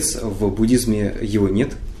Бог-творец, в буддизме его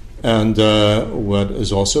нет. And what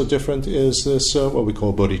is also different is this what we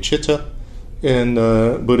call bodhicitta in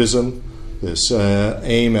Buddhism, this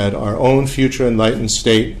aim at our own future enlightened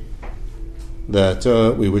state that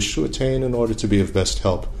we wish to attain in order to be of best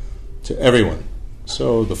help to everyone.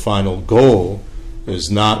 So the final goal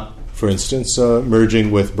is not, for instance,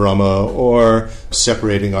 merging with Brahma or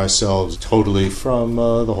separating ourselves totally from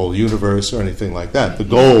the whole universe or anything like that. The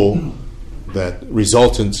goal, that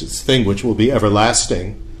resultant thing which will be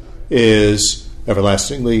everlasting, is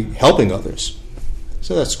everlastingly helping others.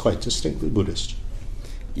 So that's quite distinctly Buddhist.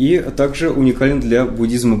 И также уникален для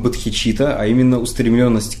буддизма бодхичитта, а именно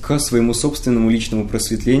устремленность к своему собственному личному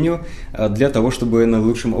просветлению для того, чтобы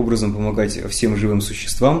наилучшим образом помогать всем живым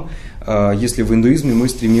существам. Если в индуизме мы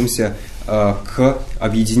стремимся к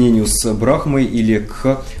объединению с Брахмой или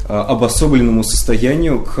к обособленному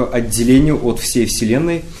состоянию, к отделению от всей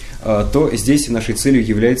Вселенной, то здесь нашей целью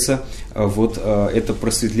является вот это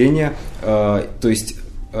просветление, то есть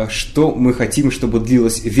что мы хотим, чтобы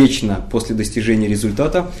длилось вечно после достижения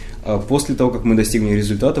результата. После того, как мы достигнем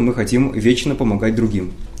результата, мы хотим вечно помогать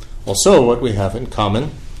другим. Also, what we have in common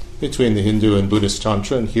between the Hindu and Buddhist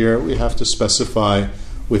Tantra, and here we have to specify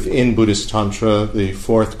within Buddhist Tantra the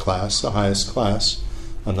fourth class, the highest class.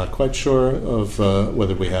 I'm not quite sure of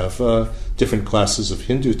whether we have different classes of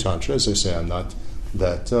Hindu Tantra. As I say, I'm not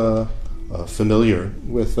that familiar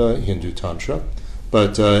with Hindu Tantra.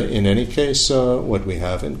 But in any case, what we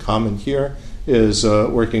have in common here is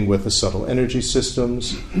working with the subtle energy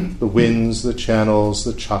systems, the winds, the channels,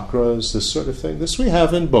 the chakras, this sort of thing. This we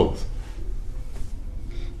have in both.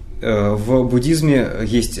 В буддизме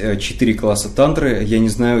есть 4 класса тантры. Я не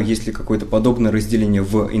знаю, есть ли какое-то подобное разделение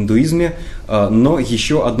в индуизме, но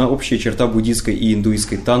еще одна общая черта буддийской и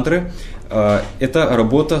индуистской тантры – это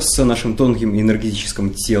работа с нашим тонким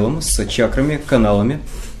энергетическим телом, с чакрами, каналами.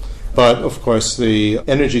 But, of course, the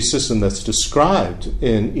energy system that's described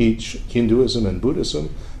in each Hinduism and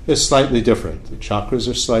Buddhism is slightly different. The chakras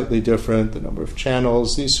are slightly different, the number of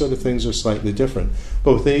channels, these sort of things are slightly different.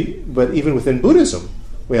 But even within Buddhism,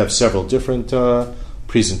 we have several different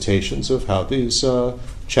presentations of how these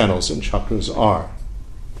channels and chakras are.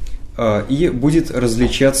 И будет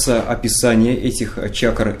различаться описание этих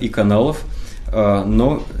чакр и каналов,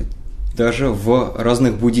 но даже в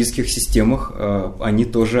разных буддийских системах они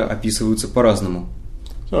тоже описываются по-разному.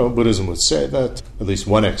 So Buddhism would say that, at least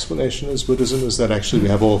one explanation is Buddhism, is that actually we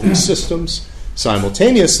have all these systems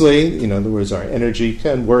simultaneously. In other words, our energy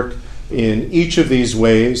can work in each of these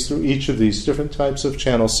ways through each of these different types of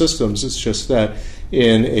channel systems. It's just that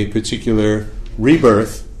in a particular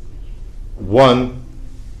rebirth, one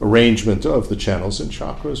arrangement of the channels and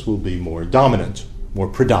chakras will be more dominant, more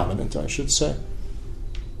predominant, I should say.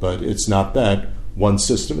 But it's not that one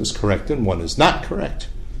system is correct and one is not correct,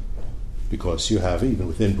 because you have, even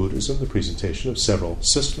within Buddhism, the presentation of several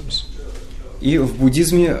systems. И в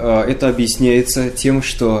буддизме это объясняется тем,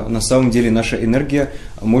 что на самом деле наша энергия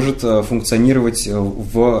может функционировать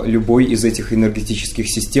в любой из этих энергетических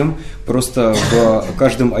систем. Просто в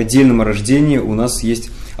каждом отдельном рождении у нас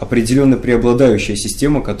есть определенно преобладающая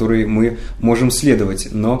система, которой мы можем следовать.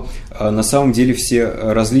 Но на самом деле все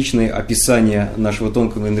различные описания нашего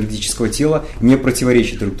тонкого энергетического тела не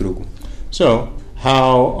противоречат друг другу. So,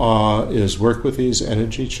 how is work with these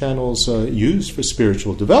energy channels used for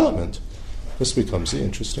spiritual development? This becomes the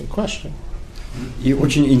interesting question. И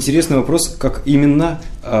очень интересный вопрос, как именно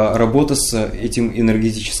работа с этим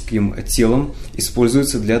энергетическим телом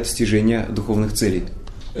используется для достижения духовных целей.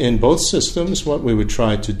 In both systems, what we would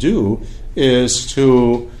try to do is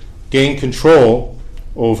to gain control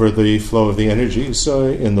over the flow of the energies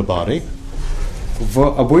in the body.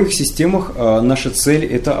 В обоих системах наша цель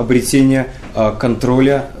 – это обретение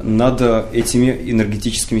контроля над этими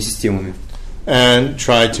энергетическими системами. And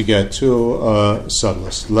try to get to a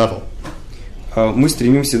subtlest level. Мы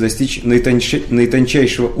стремимся достичь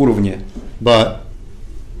наитончайшего уровня. But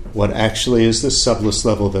what actually is the subtlest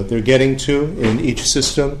level that they're getting to in each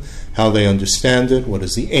system, how they understand it, what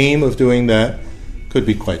is the aim of doing that, could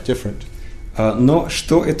be quite different. Но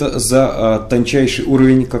что это за тончайший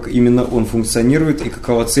уровень, как именно он функционирует и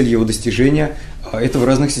какова цель его достижения, это в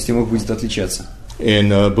разных системах будет отличаться.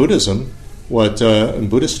 In Buddhism, in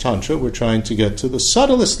Buddhist Tantra, we're trying to get to the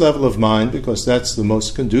subtlest level of mind because that's the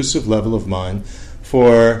most conducive level of mind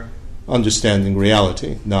for understanding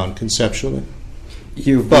reality, non-conceptually.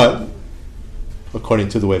 But according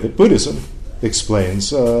to the way that Buddhism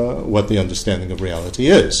explains what the understanding of reality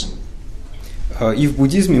is. И в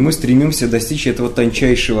буддизме мы стремимся достичь этого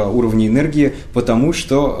тончайшего уровня энергии, потому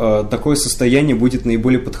что такое состояние будет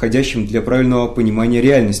наиболее подходящим для правильного понимания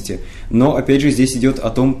реальности. Но, опять же, здесь идет о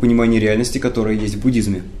том понимании реальности, которое есть в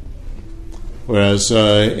буддизме. Whereas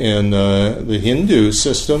in the Hindu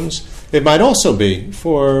systems, it might also be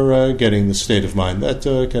for getting the state of mind that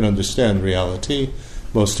can understand reality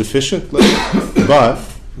most efficiently, but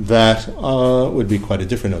that would be quite a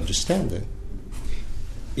different understanding.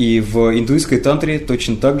 И в индуистской тантре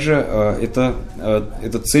точно так же эта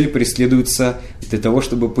цель преследуется для того,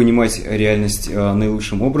 чтобы понимать реальность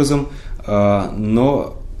наилучшим образом,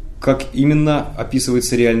 но как именно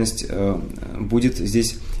описывается реальность, будет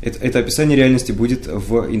здесь, это описание реальности будет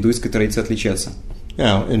в индуистской традиции отличаться.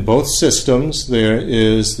 Now, in both systems, there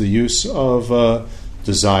is the use of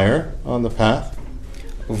desire on the path.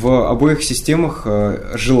 В обоих системах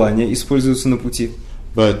желания используются на пути.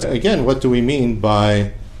 But again, what do we mean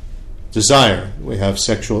by desire? We have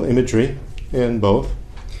sexual imagery in both.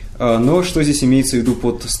 Но что здесь имеется в виду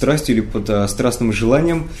под страстью или под страстным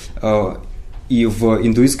желанием? И в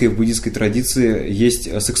индуистской, и в буддийской традиции есть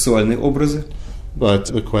сексуальные образы.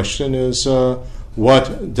 But the question is,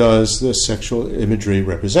 what does the sexual imagery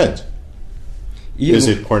represent? Is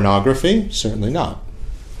it pornography? Certainly not.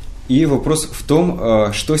 И вопрос в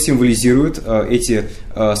том, что символизируют эти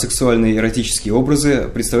сексуальные эротические образы,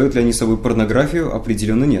 представляют ли они собой порнографию?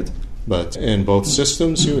 Определенно нет. But in both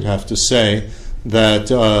systems, you would have to say that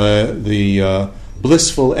the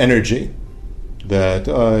blissful energy that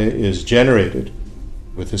is generated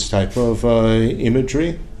with this type of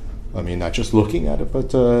imagery, I mean, not just looking at it,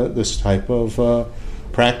 but this type of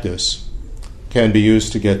practice can be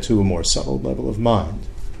used to get to a more subtle level of mind.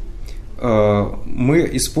 Мы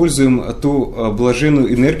используем ту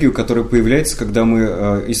блаженную энергию, которая появляется, когда мы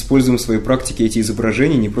используем в своей практике эти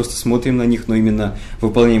изображения, не просто смотрим на них, но именно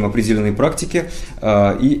выполняем определенные практики,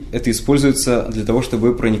 и это используется для того,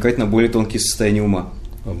 чтобы проникать на более тонкие состояния ума.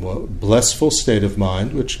 A more blissful state of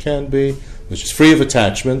mind, which is free of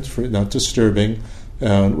attachment, not disturbing,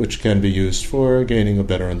 which can be used for gaining a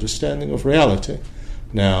better understanding of reality.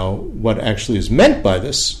 Now, what actually is meant by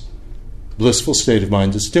this blissful state of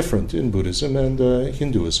mind is different in Buddhism and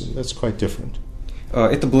Hinduism. That's quite different.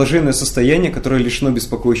 Это блаженное состояние, которое лишено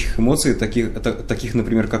беспокоящих эмоций, таких,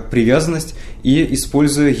 например, как привязанность, и,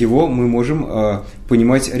 используя его, мы можем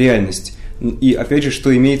понимать реальность. И, опять же,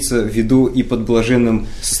 что имеется в виду и под блаженным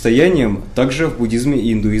состоянием, также в буддизме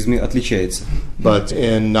и индуизме отличается. But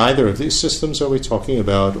in neither of these systems are we talking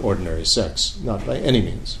about ordinary sex, not by any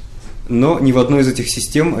means. Но ни в одной из этих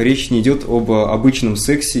систем речь не идет об обычном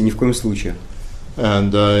сексе ни в коем случае.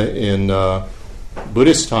 And in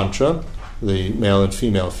Buddhist Tantra, the male and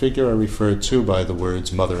female figure are referred to by the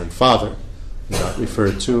words mother and father, not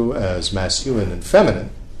referred to as masculine and feminine.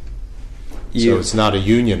 So it's not a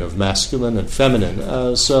union of masculine and feminine,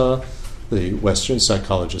 as the Western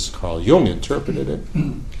psychologist Carl Jung interpreted it.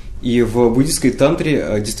 И в буддистской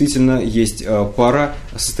тантре действительно есть пара,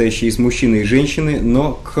 состоящая из мужчины и женщины,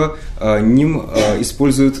 но к ним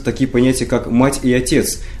используют такие понятия, как мать и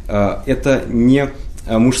отец. Это не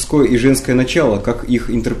мужское и женское начало, как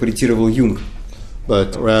их интерпретировал Юнг.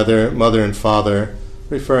 But rather mother and father,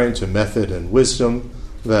 referring to method and wisdom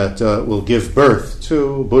that will give birth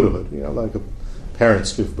to Buddhahood, like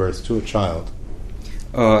parents give birth to a child.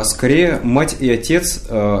 Скорее, мать и отец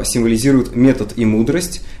символизируют метод и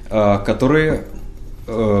мудрость, у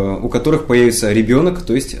которых появится ребенок,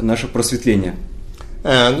 то есть наше просветление.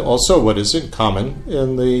 And also what is in common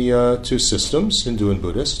in the two systems, Hindu and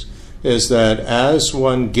Buddhist, is that as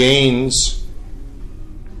one gains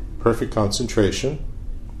perfect concentration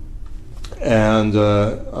and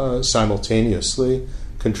simultaneously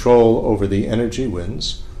control over the energy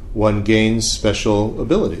winds, one gains special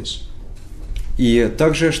abilities. И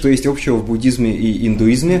также, что есть общего в буддизме и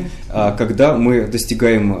индуизме, когда мы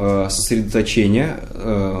достигаем сосредоточения,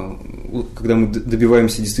 когда мы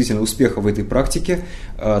добиваемся действительно успеха в этой практике,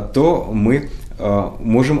 то мы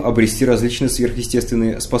можем обрести различные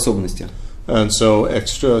сверхъестественные способности. And so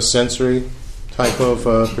extrasensory type of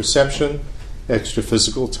perception,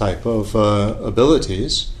 extra-physical type of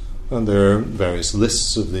abilities, and there are various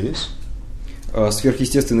lists of these.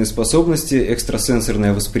 Сверхъестественные способности,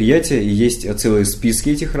 экстрасенсорное восприятие, и есть целые списки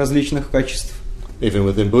этих различных качеств. Even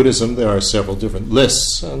within Buddhism, there are several different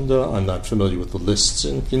lists, and I'm not familiar with the lists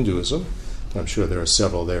in Hinduism. I'm sure there are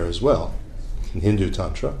several there as well, in Hindu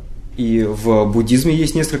Tantra. И в буддизме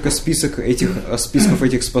есть несколько списков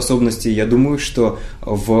этих способностей. Я думаю, что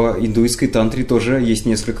в индуистской тантре тоже есть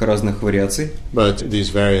несколько разных вариаций. But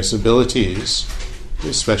these various abilities,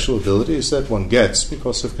 these special abilities that one gets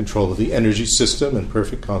because of control of the energy system and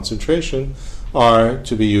perfect concentration, are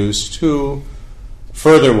to be used to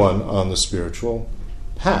further one on the spiritual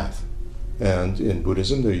path. And in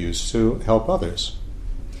Buddhism, they're used to help others.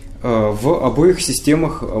 В обоих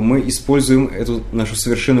системах мы используем эту нашу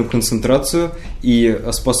совершенную концентрацию и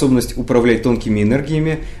способность управлять тонкими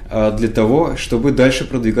энергиями для того, чтобы дальше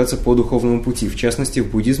продвигаться по духовному пути. В частности,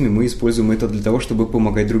 в буддизме мы используем это для того, чтобы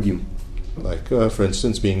помогать другим. Like, for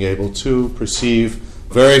instance, being able to perceive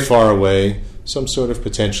very far away some sort of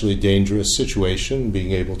potentially dangerous situation,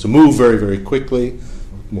 being able to move very, very quickly,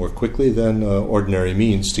 more quickly than ordinary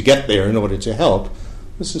means to get there in order to help.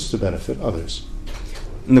 This is to benefit others.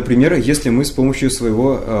 Например, если мы с помощью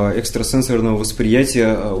своего экстрасенсорного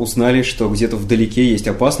восприятия узнали, что где-то вдалеке есть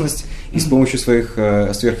опасность, и с помощью своих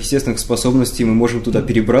сверхъестественных способностей мы можем туда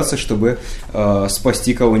перебраться, чтобы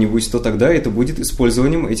спасти кого-нибудь, то тогда это будет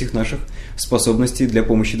использованием этих наших способностей для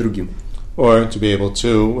помощи другим. Or to be able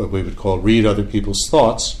to, what we would call, read other people's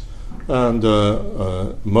thoughts and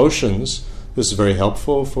emotions. This is very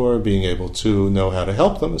helpful for being able to know how to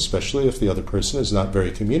help them, especially if the other person is not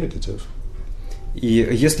very communicative. И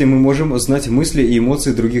если мы можем знать мысли и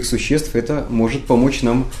эмоции других существ, это может помочь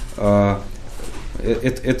нам,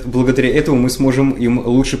 благодаря этому мы сможем им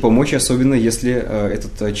лучше помочь, особенно если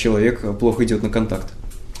этот человек плохо идет на контакт.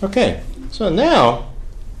 Okay, so now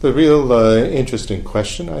the real interesting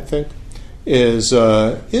question, I think, is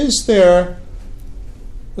there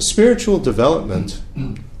a spiritual development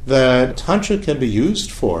that Tantra can be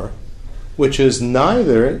used for, which is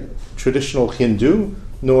neither traditional Hindu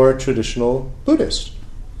nor traditional Buddhist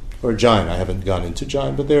or Jain? I haven't gone into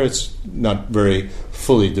Jain, but there it's not very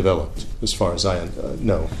fully developed as far as I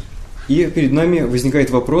know. И перед нами возникает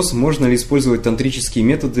вопрос, можно ли использовать тантрические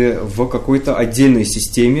методы в какой-то отдельной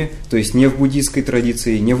системе, то есть не в буддийской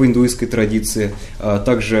традиции, не в индуистской традиции.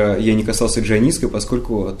 Также я не касался джайнистской,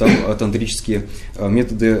 поскольку там тантрические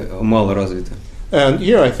методы мало развиты. And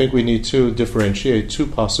here I think we need to differentiate two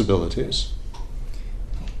possibilities.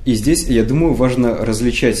 И здесь, я думаю, важно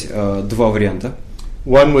различать два варианта.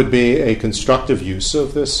 One would be a constructive use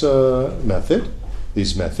of this method,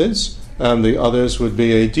 these methods, and the others would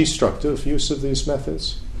be a destructive use of these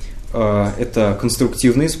methods. Это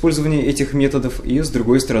конструктивное использование этих методов и, с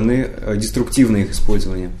другой стороны, деструктивное их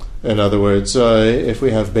использование. In other words, if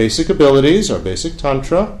we have basic abilities or basic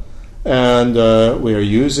tantra, and we are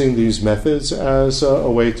using these methods as a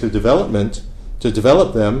way to develop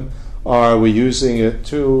them, are we using it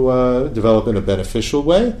to develop in a beneficial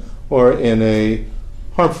way or in a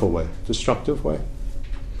harmful way, destructive way?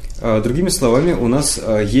 Другими словами, у нас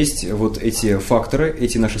есть вот эти факторы,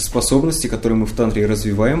 эти наши способности, которые мы в тантре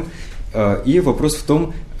развиваем, и вопрос в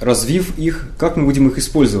том, развив их, как мы будем их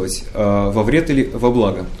использовать, во вред или во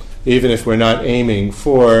благо. Even if we're not aiming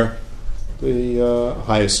for the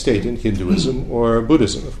highest state in Hinduism or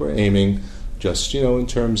Buddhism, if we're aiming just, in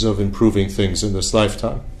terms of improving things in this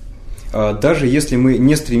lifetime. Даже если мы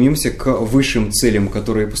не стремимся к высшим целям,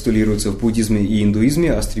 которые постулируются в буддизме и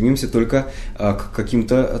индуизме, а стремимся только к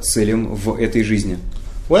каким-то целям в этой жизни.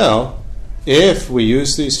 Well, if we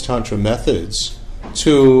use these tantra methods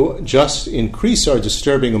to just increase our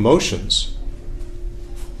disturbing emotions,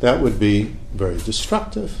 that would be very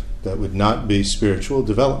destructive. That would not be spiritual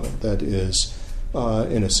development. That is,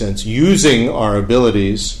 in a sense, using our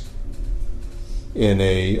abilities in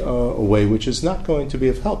a way which is not going to be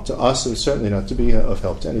of help to us and certainly not to be of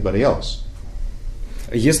help to anybody else.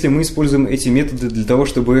 Если мы используем эти методы для того,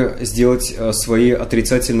 чтобы сделать свои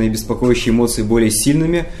отрицательные беспокоящие эмоции более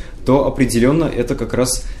сильными, то определенно это как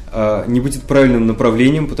раз не будет правильным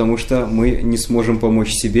направлением, потому что мы не сможем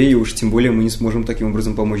помочь себе, и уж тем более мы не сможем таким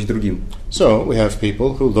образом помочь другим. So we have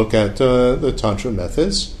people who look at the tantra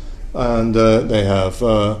methods and they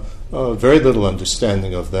have very little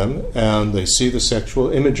understanding of them, and they see the sexual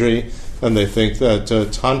imagery and they think that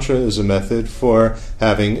tantra is a method for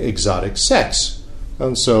having exotic sex.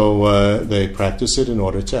 And so they practice it in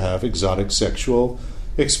order to have exotic sexual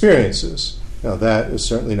experiences. Now that is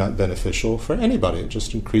certainly not beneficial for anybody. It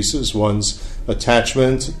just increases one's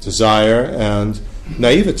attachment, desire, and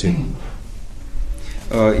naivety.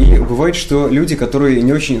 И бывает, что люди, которые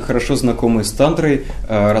не очень хорошо знакомы с тантрой,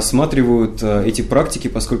 рассматривают эти практики,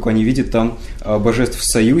 поскольку они видят там божеств в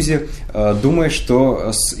союзе, думая,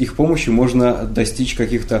 что с их помощью можно достичь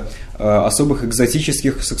каких-то особых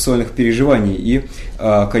экзотических сексуальных переживаний. И,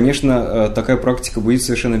 конечно, такая практика будет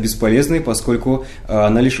совершенно бесполезной, поскольку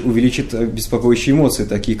она лишь увеличит беспокоящие эмоции,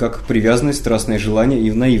 такие как привязанность, страстное желание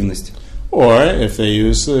и наивность. Or if they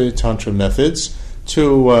use the tantra methods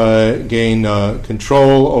to gain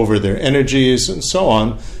control over their energies and so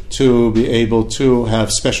on, to be able to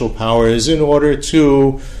have special powers in order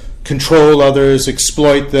to control others,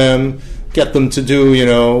 exploit them, get them to do,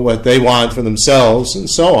 what they want for themselves and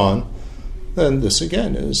so on, then this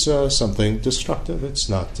again is something destructive. It's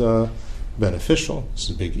not beneficial. It's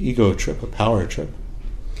a big ego trip, a power trip.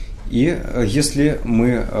 И если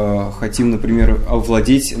мы хотим, например,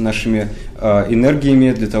 овладеть нашими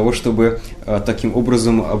энергиями для того, чтобы таким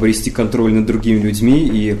образом обрести контроль над другими людьми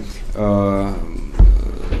и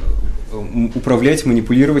управлять,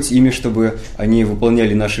 манипулировать ими, чтобы они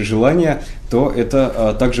выполняли наши желания, то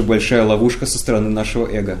это также большая ловушка со стороны нашего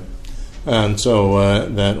эго. And so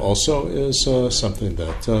that also is something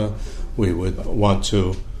that we would want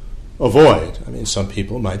to avoid. I mean, some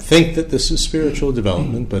people might think that this is spiritual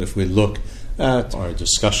development, but if we look at our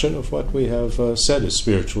discussion of what we have said is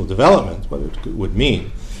spiritual development, what it would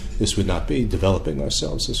mean, this would not be developing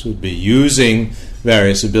ourselves. This would be using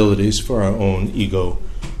various abilities for our own ego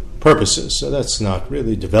purposes. So that's not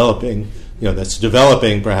really developing, that's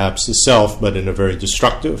developing perhaps the self, but in a very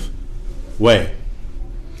destructive way.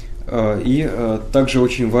 И также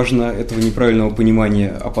очень важно этого неправильного понимания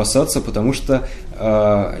опасаться, потому что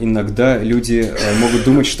иногда люди могут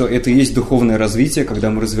думать, что это и есть духовное развитие, когда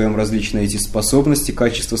мы развиваем различные эти способности,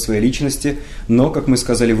 качества своей личности, но, как мы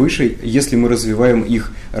сказали выше, если мы развиваем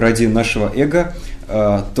их ради нашего эго,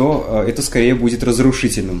 то это скорее будет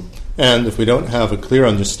разрушительным. And if we don't have a clear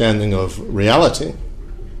understanding of reality,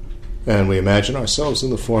 and we imagine ourselves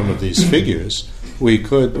in the form of these figures, we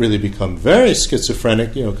could really become very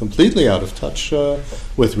schizophrenic, completely out of touch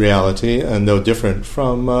with reality, and no different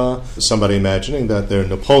from somebody imagining that they're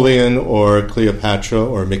Napoleon or Cleopatra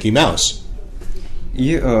or Mickey Mouse.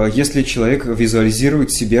 И если человек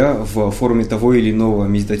визуализирует себя в форме того или иного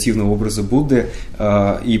медитативного образа Будды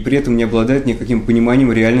и при этом не обладает никаким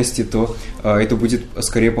пониманием реальности, то это будет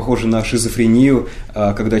скорее похоже на шизофрению,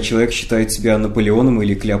 когда человек считает себя Наполеоном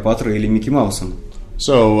или Клеопатрой или Микки Маусом.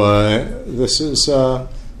 So this is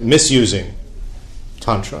misusing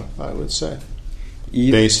Tantra, I would say,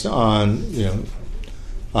 based on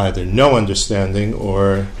either no understanding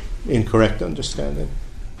or incorrect understanding.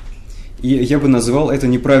 И я бы назвал это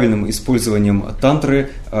неправильным использованием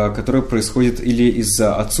тантры, которое происходит или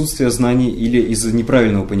из-за отсутствия знаний, или из-за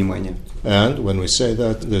неправильного понимания. And when we say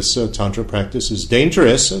that this tantra practice is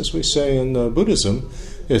dangerous, as we say in Buddhism,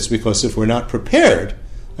 it's because if we're not prepared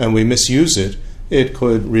and we misuse it, it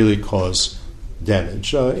could really cause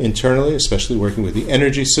damage internally, especially working with the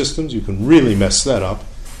energy systems. You can really mess that up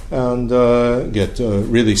and get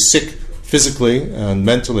really sick physically and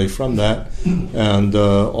mentally from that. And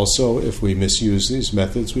also, if we misuse these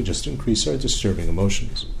methods, we just increase our disturbing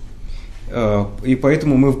emotions. И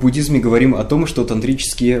поэтому мы в буддизме говорим о том, что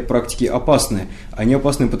тантрические практики опасны. Они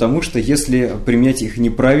опасны потому, что если применять их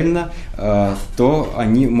неправильно, то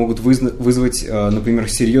они могут вызвать, например,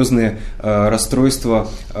 серьезные расстройства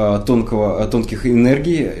тонких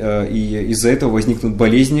энергий, и из-за этого возникнут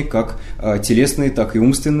болезни, как телесные, так и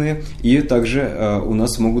умственные, и также у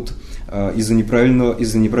нас могут из-за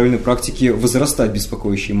неправильной практики возрастать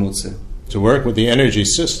беспокоящие эмоции. To work with the energy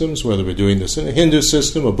systems, whether we're doing this in a Hindu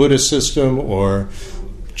system, a Buddhist system, or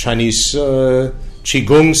Chinese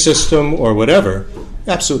Qigong system, or whatever,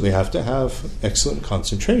 you absolutely have to have excellent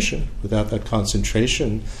concentration. Without that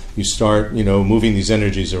concentration, you start, moving these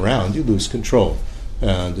energies around, you lose control,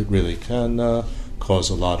 and it really can cause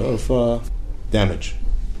a lot of damage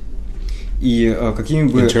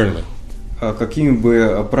internally. Какими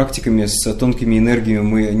бы практиками с тонкими энергиями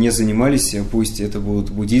мы не занимались, пусть это будут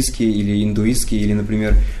буддийские или индуистские, или,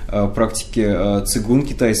 например, практики цигун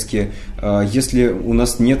китайские, если у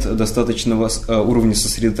нас нет достаточного уровня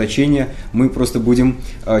сосредоточения, мы просто будем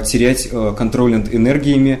терять контроль над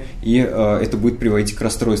энергиями, и это будет приводить к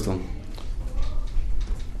расстройствам.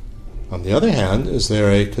 On the other hand, is there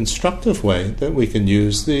a constructive way that we can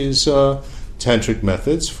use these tantric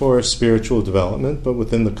methods for spiritual development, but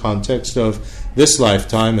within the context of this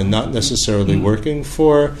lifetime and not necessarily working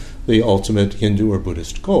for the ultimate Hindu or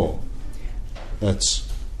Buddhist goal? That's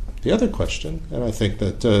the other question, and I think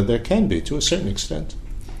that there can be to a certain extent.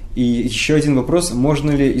 И еще один вопрос: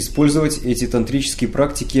 можно ли использовать эти тантрические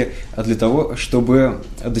практики для того, чтобы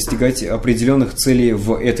достигать определенных целей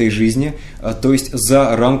в этой жизни, то есть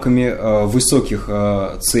за рамками высоких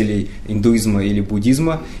целей индуизма или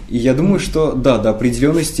буддизма? И я думаю, что да, до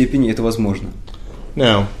определенной степени это возможно.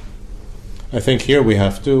 Now, I think here we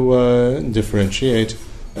have to differentiate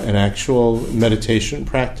an actual meditation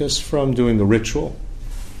practice from doing a ritual.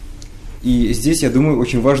 И здесь, я думаю,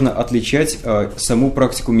 очень важно отличать саму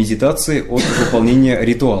практику медитации от выполнения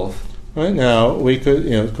ритуалов. Right now, we could,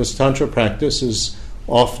 because Tantra practice is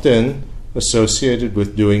often associated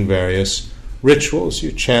with doing various rituals.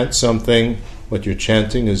 You chant something. What you're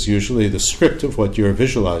chanting is usually the script of what you're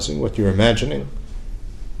visualizing, what you're imagining,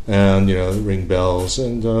 and ring bells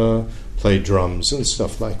and play drums and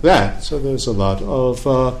stuff like that. So there's a lot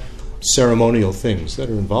of ceremonial things that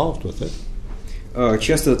are involved with it.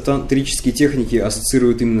 Часто тантрические техники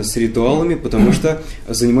ассоциируют именно с ритуалами, потому что,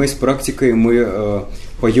 занимаясь практикой, мы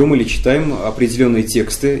поем или читаем определенные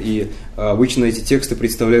тексты, и обычно эти тексты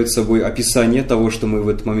представляют собой описание того, что мы в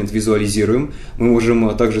этот момент визуализируем. Мы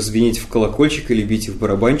можем также звенеть в колокольчик или бить в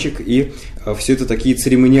барабанчик, и все это такие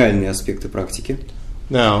церемониальные аспекты практики.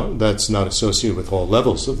 Now, that's not associated with all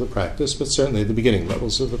levels of the practice, but certainly the beginning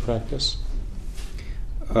levels of the practice.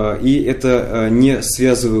 И это не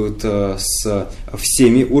связывают с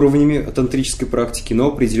всеми уровнями тантрической практики, но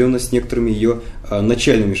определенно с некоторыми ее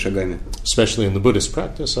начальными шагами. Especially in the Buddhist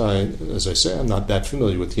practice, as I say, I'm not that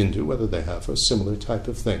familiar with Hindu, whether they have a similar type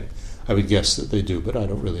of thing. I would guess that they do, but I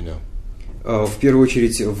don't really know. В первую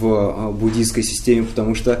очередь в буддийской системе,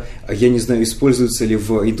 потому что я не знаю, используются ли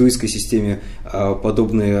в индуистской системе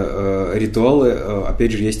подобные ритуалы.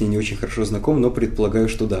 Опять же, я с ней не очень хорошо знаком, но предполагаю,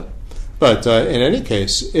 что да. But in any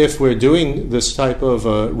case, if we're doing this type of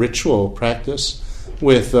ritual practice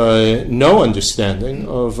with no understanding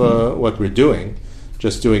of what we're doing,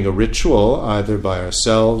 just doing a ritual either by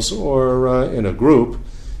ourselves or in a group,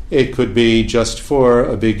 it could be just for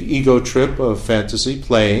a big ego trip of fantasy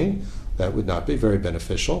playing. That would not be very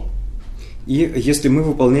beneficial. И если мы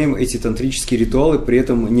выполняем эти тантрические ритуалы, при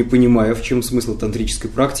этом не понимая, в чем смысл тантрической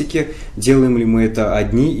практики, делаем ли мы это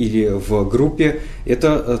одни или в группе,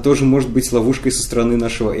 это тоже может быть ловушкой со стороны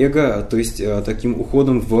нашего эго, то есть таким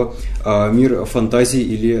уходом в мир фантазий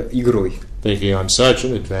или игрой. Thinking I'm such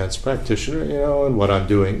an advanced practitioner, and what I'm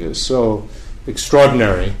doing is so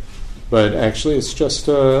extraordinary, but actually it's just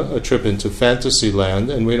a trip into fantasy land,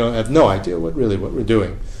 and we don't have no idea what we're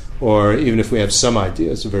doing. Or even if we have some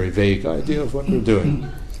idea, it's a very vague idea of what we're doing.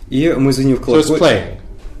 И мы звоним в So it's playing.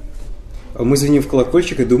 Мы звоним в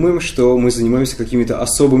колокольчик и думаем, что мы занимаемся какими-то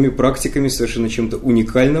особыми практиками, совершенно чем-то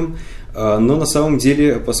уникальным, но на самом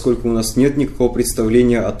деле, поскольку у нас нет никакого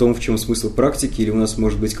представления о том, в чем смысл практики, или у нас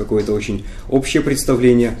может быть какое-то очень общее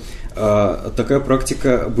представление, такая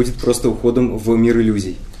практика будет просто уходом в мир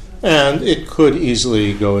иллюзий. And it could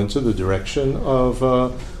easily go into the direction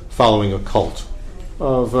of following a cult,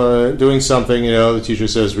 of doing something, the teacher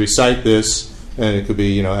says, recite this, and it could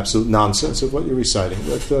be, absolute nonsense of what you're reciting,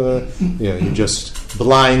 but, you just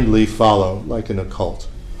blindly follow like in a cult.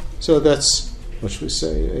 So that's, what should we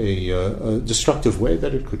say, a destructive way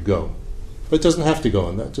that it could go. But it doesn't have to go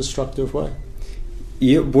in that destructive way.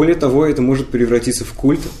 И более того, это может превратиться в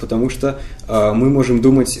культ, потому что мы можем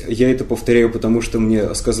думать, я это повторяю, потому что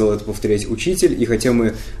мне сказал это повторять учитель, и хотя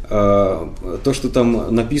мы то, что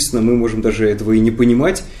там написано, мы можем даже этого и не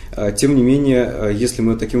понимать, тем не менее, если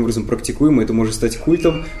мы таким образом практикуем, это может стать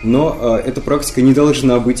культом, но эта практика не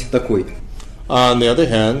должна быть такой. On the other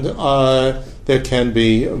hand, there can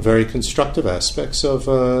be very constructive aspects of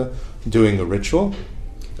doing a ritual.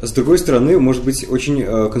 С другой стороны, может быть очень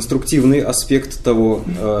конструктивный аспект того,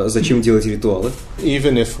 зачем делать ритуалы.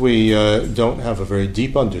 Even if we don't have a very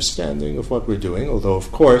deep understanding of what we're doing, although of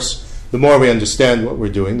course, the more we understand what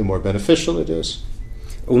we're doing, the more beneficial it is.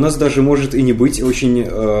 У нас даже может и не быть очень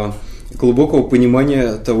глубокого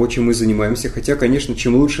понимания того, чем мы занимаемся, хотя, конечно,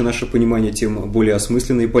 чем лучше наше понимание, тем более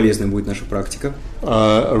осмысленной и полезной будет наша практика.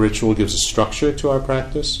 A ritual gives a structure to our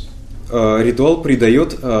practice. Ритуал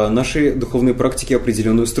придает нашей духовной практике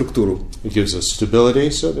определенную структуру. It gives us stability,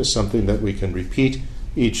 so there's something that we can repeat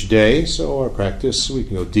each day, so our practice, we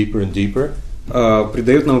can go deeper and deeper.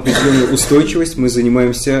 Придает нам определенную устойчивость, мы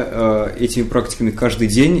занимаемся этими практиками каждый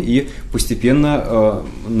день, и постепенно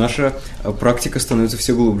наша практика становится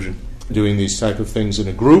все глубже. Doing these type of things in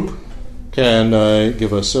a group can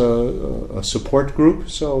give us a support group,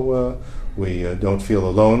 so we don't feel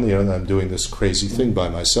alone. I'm doing this crazy thing by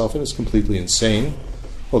myself, and it's completely insane.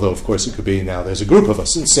 Although, of course, it could be now there's a group of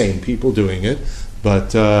us insane people doing it.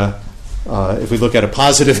 But if we look at a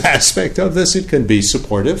positive aspect of this, it can be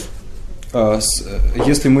supportive.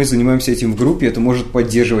 Если мы занимаемся этим в группе, это может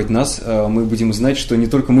поддерживать нас. Мы будем знать, что не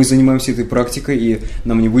только мы занимаемся этой практикой, и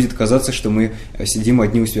нам не будет казаться, что мы сидим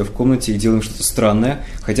одни у себя в комнате и делаем что-то странное.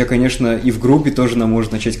 Хотя, конечно, и в группе тоже нам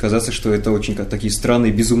может начать казаться, что это очень такие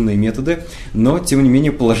странные, безумные методы. Но, тем не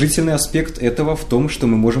менее, положительный аспект этого в том, что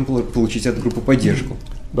мы можем получить от группы поддержку.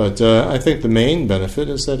 But I think the main benefit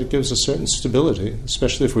is that it gives a certain stability,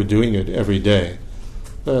 especially if we're doing it every day.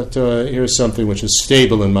 That here's something which is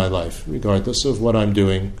stable in my life, regardless of what I'm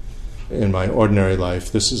doing in my ordinary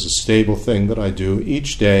life. This is a stable thing that I do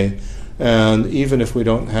each day, and even if we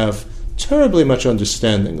don't have terribly much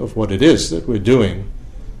understanding of what it is that we're doing,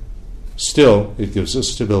 still it gives us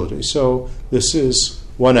stability. So this is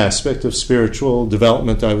one aspect of spiritual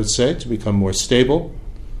development, I would say, to become more stable,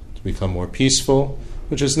 to become more peaceful,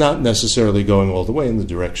 which is not necessarily going all the way in the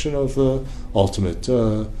direction of the ultimate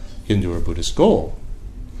Hindu or Buddhist goal.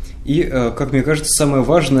 И, как мне кажется, самое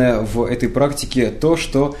важное в этой практике то,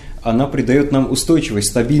 что она придает нам устойчивость,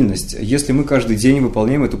 стабильность. Если мы каждый день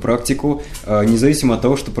выполняем эту практику, независимо от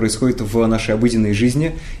того, что происходит в нашей обыденной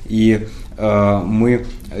жизни, и мы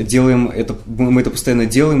это постоянно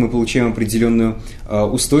делаем, мы получаем определенную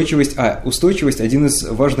устойчивость. А устойчивость – один из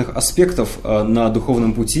важных аспектов на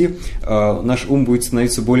духовном пути. Наш ум будет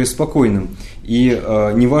становиться более спокойным. И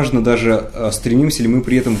неважно даже, стремимся ли мы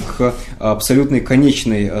при этом к абсолютной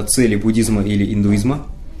конечной цели буддизма или индуизма.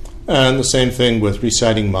 And the same thing with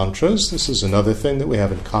reciting mantras. This is another thing that we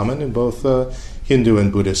have in common in both Hindu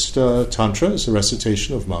and Buddhist Tantra, is the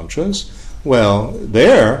recitation of mantras. Well,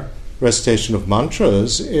 their recitation of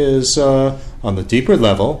mantras is, on the deeper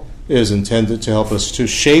level, is intended to help us to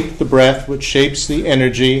shape the breath, which shapes the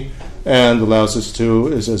energy and allows us to,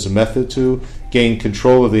 is as a method to gain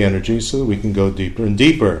control of the energy so that we can go deeper and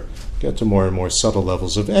deeper, get to more and more subtle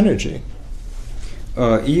levels of energy.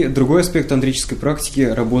 И другой аспект тантрической практики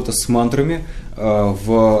 – работа с мантрами.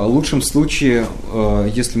 В лучшем случае,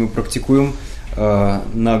 если мы практикуем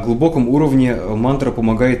на глубоком уровне, мантра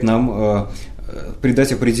помогает нам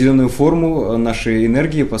придать определенную форму нашей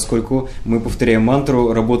энергии, поскольку мы повторяем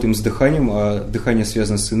мантру, работаем с дыханием, а дыхание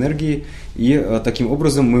связано с энергией, и таким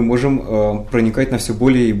образом мы можем проникать на все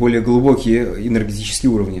более и более глубокие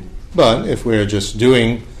энергетические уровни. But if we're just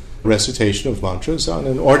doing recitation of mantras on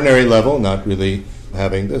an ordinary level, not really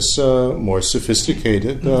having this more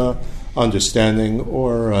sophisticated understanding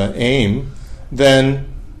or aim, then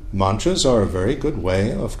mantras are a very good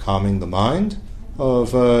way of calming the mind,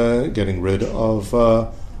 of getting rid of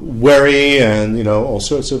worry and all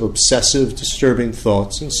sorts of obsessive, disturbing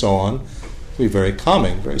thoughts and so on. Be very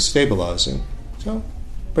calming, very stabilizing. So,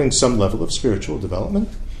 brings some level of spiritual development.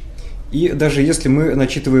 И даже если мы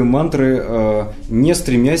начитываем мантры, не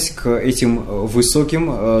стремясь к этим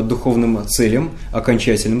высоким духовным целям,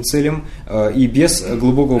 окончательным целям, и без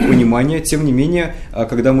глубокого понимания, тем не менее,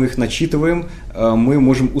 когда мы их начитываем, мы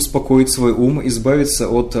можем успокоить свой ум, избавиться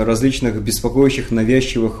от различных беспокоящих,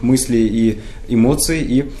 навязчивых мыслей и эмоций,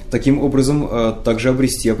 и таким образом также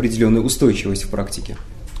обрести определенную устойчивость в практике.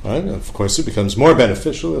 Right? Of course, it becomes more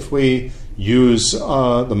beneficial if we use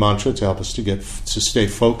the mantra to help us to stay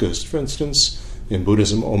focused. For instance, in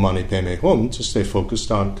Buddhism, Om Mani Padme Hum, to stay focused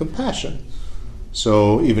on compassion.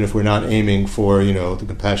 So even if we're not aiming for the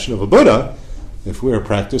compassion of a Buddha, if we're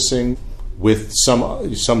practicing with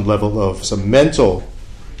some level of some mental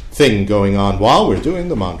thing going on while we're doing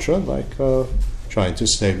the mantra, like trying to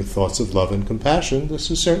stay with thoughts of love and compassion, this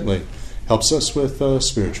is certainly helps us with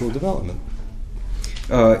spiritual development.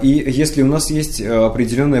 И если у нас есть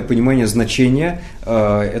определенное понимание значения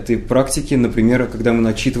этой практики, например, когда мы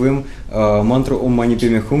начитываем мантру Ом Мани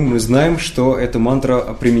Падме Хум, мы знаем, что эта мантра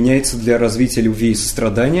применяется для развития любви и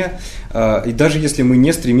сострадания. И даже если мы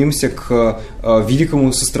не стремимся к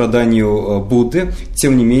великому состраданию Будды,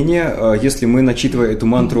 тем не менее, если мы, начитывая эту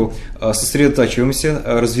мантру, сосредотачиваемся,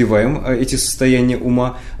 развиваем эти состояния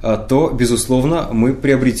ума, то, безусловно, мы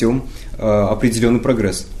приобретем определенный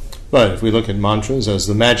прогресс. But if we look at mantras as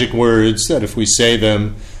the magic words that if we say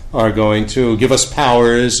them are going to give us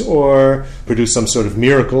powers or produce some sort of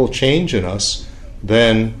miracle change in us,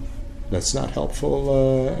 then that's not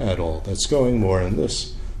helpful at all. That's going more in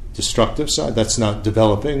this destructive side. That's not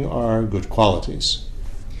developing our good qualities.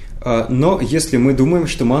 Но если мы думаем,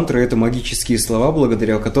 что мантры – это магические слова,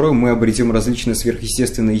 благодаря которым мы обретем различные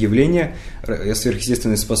сверхъестественные явления,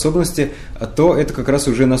 сверхъестественные способности, то это как раз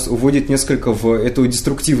уже нас уводит несколько в эту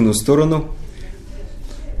деструктивную сторону.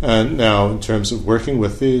 And now, in terms of working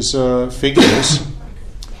with these figures,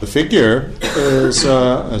 the figure is,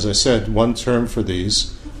 as I said, one term for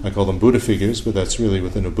these. I call them Buddha figures, but that's really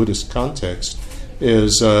within a Buddhist context.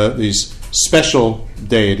 Is these special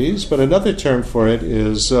deities, but another term for it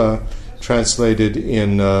is translated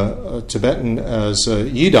in Tibetan as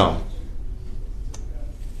yidam.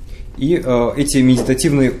 И эти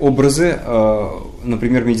медитативные образы,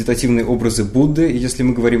 например, медитативные образы Будды, если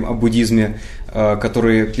мы говорим о буддизме,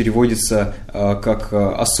 которые переводятся как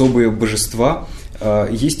особые божества,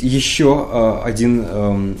 есть еще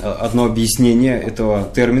одно объяснение этого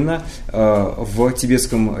термина. В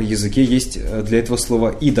тибетском языке есть для этого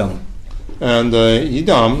слова «идам». And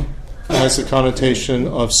idam has a connotation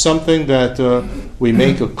of something that we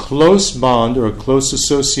make a close bond or a close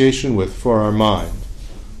association with for our mind.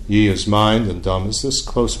 Yi is mind and dam is this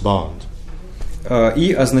close bond.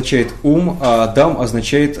 И означает ум, а дам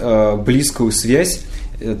означает близкую связь.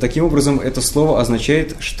 Таким образом, это слово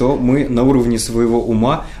означает, что мы на уровне своего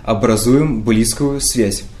ума образуем близкую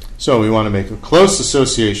связь. So we want to make a close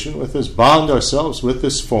association with this, bond ourselves with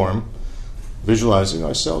this form, visualizing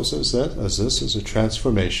ourselves as a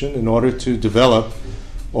transformation in order to develop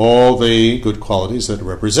all the good qualities that are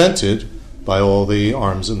represented by all the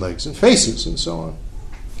arms and legs and faces and so on.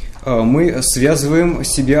 Мы связываем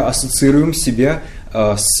себя, ассоциируем себя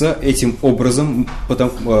с этим образом,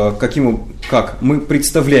 как мы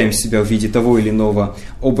представляем себя в виде того или иного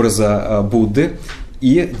образа Будды,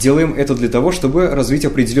 и делаем это для того, чтобы развить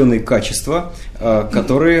определенные качества,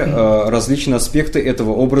 которые различные аспекты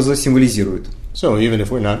этого образа символизируют. So even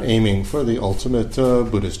if we're not aiming for the ultimate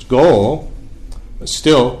Buddhist goal,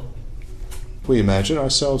 still we imagine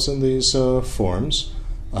ourselves in these forms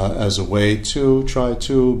as a way to try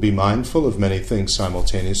to be mindful of many things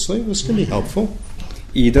simultaneously. This can be helpful.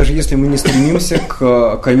 И даже если мы не стремимся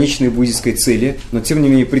к конечной буддийской цели, но тем не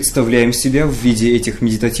менее представляем себя в виде этих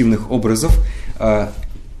медитативных образов,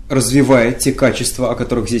 развивая те качества, о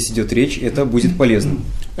которых здесь идет речь, это будет полезным.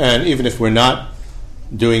 And even if we're not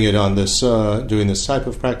doing it on this, doing this type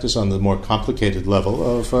of practice on the more complicated level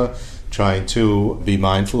of trying to be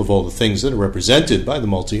mindful of all the things that are represented by the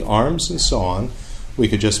multi-arms and so on, we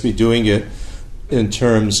could just be doing it in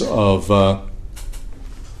terms of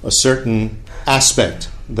a certain aspect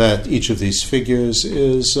that each of these figures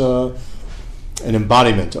is an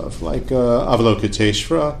embodiment of. Like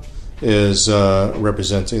Avalokiteshvara is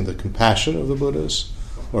representing the compassion of the Buddhas,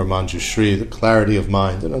 or Manjushri, the clarity of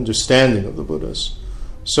mind and understanding of the Buddhas.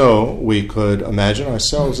 So we could imagine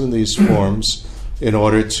ourselves in these forms in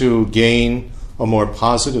order to gain a more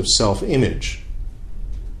positive self-image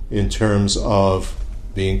in terms of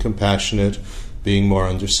being compassionate, being more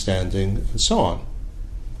understanding, and so on.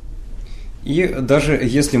 И даже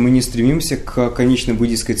если мы не стремимся к конечной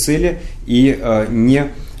буддийской цели и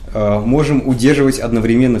не можем удерживать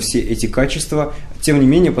одновременно все эти качества, тем не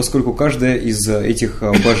менее, поскольку каждое из этих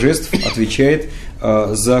божеств отвечает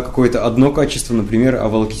за какое-то одно качество, например,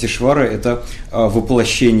 Авалокитешвара – это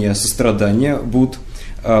воплощение сострадания Будд,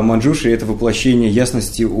 Манджушри – это воплощение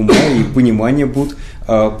ясности ума и понимания Будд.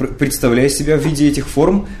 Представляя себя в виде этих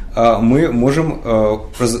форм, мы можем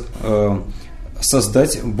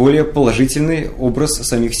создать более положительный образ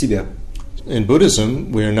самих себя. In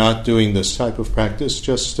Buddhism, we are not doing this type of practice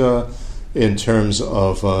just in terms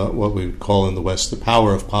of what we would call in the West the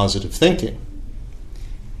power of positive thinking.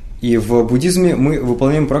 И в буддизме мы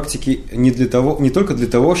выполняем практики не только для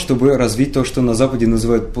того, чтобы развить то, что на Западе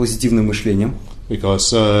называют позитивным мышлением.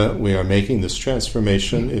 Because we are making this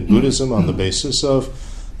transformation in Buddhism on the basis of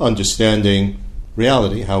understanding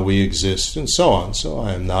reality, how we exist, and so on. So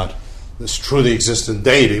I am not this truly existent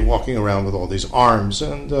deity walking around with all these arms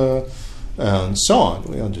and so on.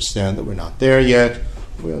 We understand that we're not there yet.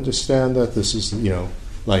 We understand that this is,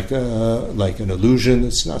 like an illusion.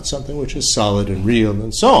 It's not something which is solid and real,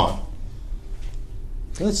 and so on.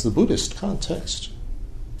 That's the Buddhist context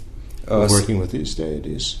of working with these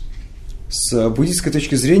deities. С буддийской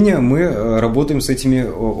точки зрения мы работаем с этими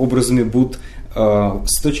образами Будд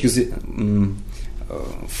с точки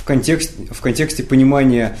в контексте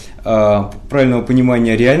понимания, правильного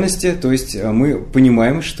понимания реальности, то есть мы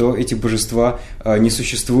понимаем, что эти божества не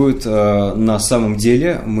существуют на самом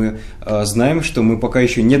деле, мы знаем, что мы пока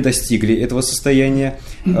еще не достигли этого состояния,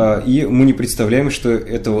 и мы не представляем, что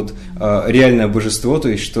это вот реальное божество, то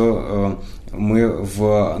есть что мы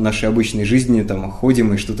в нашей обычной жизни там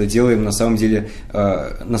ходим и что-то делаем, на самом деле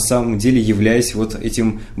являясь вот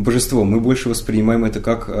этим божеством. Мы больше воспринимаем это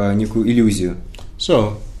как некую иллюзию.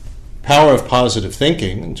 So, power of positive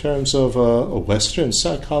thinking in terms of a Western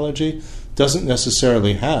psychology doesn't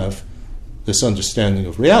necessarily have this understanding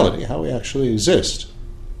of reality, how we actually exist.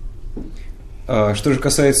 Что же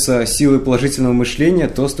касается силы положительного мышления,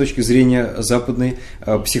 то с точки зрения западной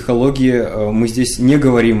психологии мы здесь не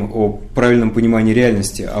говорим о правильном понимании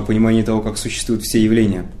реальности, а о понимании того, как существуют все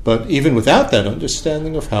явления. But even without that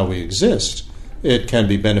understanding of how we exist, it can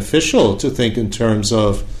be beneficial to think in terms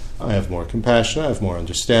of I have more compassion, I have more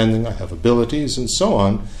understanding, I have abilities, and so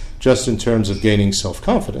on, just in terms of gaining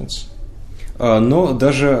self-confidence. Но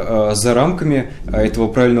даже за рамками этого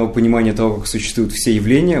правильного понимания того, как существуют все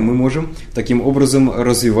явления, мы можем таким образом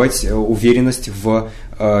развивать уверенность в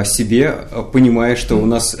себе, понимая, что у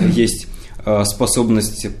нас есть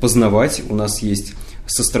способность познавать, у нас есть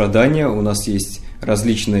сострадание, у нас есть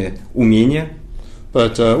различные умения.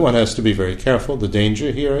 But one has to be very careful. The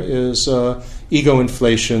danger here is ego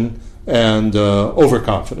inflation and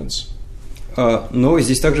overconfidence. Но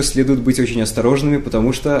здесь также следует быть очень осторожными,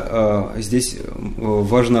 потому что здесь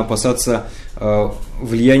важно опасаться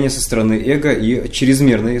влияния со стороны эго и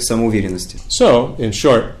чрезмерной самоуверенности. So, in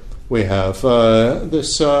short, we have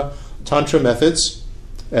this tantra methods,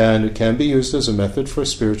 and it can be used as a method for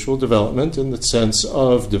spiritual development in the sense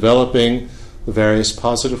of developing the various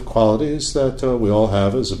positive qualities that we all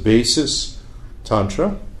have as a basis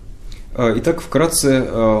tantra. Итак, вкратце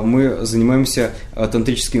мы занимаемся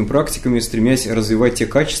тантрическими практиками, стремясь развивать те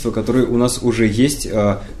качества, которые у нас уже есть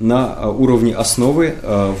на уровне основы,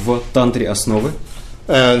 в тантре основы.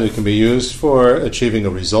 And it can be used for achieving a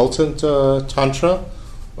resultant tantra,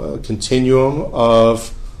 a continuum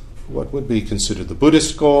of what would be considered the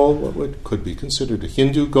Buddhist goal, what could be considered a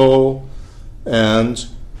Hindu goal, and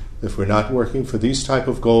if we're not working for these type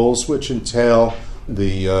of goals, which entail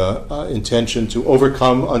the intention to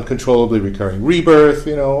overcome uncontrollably recurring rebirth,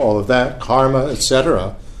 all of that, karma,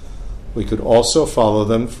 etc., we could also follow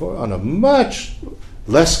them on a much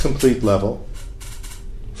less complete level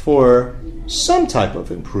for some type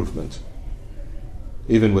of improvement,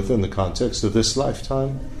 even within the context of this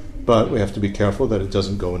lifetime. But we have to be careful that it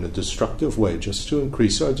doesn't go in a destructive way, just to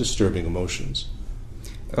increase our disturbing emotions.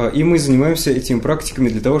 И мы занимаемся этими практиками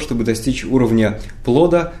для того, чтобы достичь уровня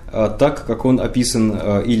плода, так как он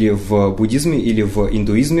описан или в буддизме, или в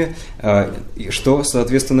индуизме, что,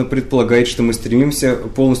 соответственно, предполагает, что мы стремимся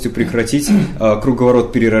полностью прекратить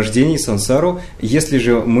круговорот перерождений, сансару. Если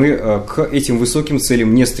же мы к этим высоким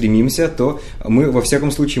целям не стремимся, то мы, во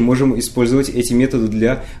всяком случае, можем использовать эти методы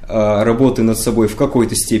для работы над собой в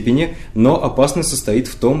какой-то степени, но опасность состоит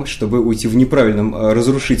в том, чтобы уйти в неправильном,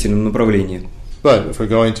 разрушительном направлении. But if we're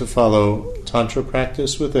going to follow Tantra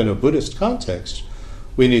practice within a Buddhist context,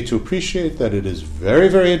 we need to appreciate that it is very,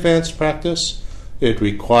 very advanced practice. It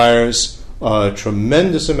requires a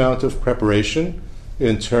tremendous amount of preparation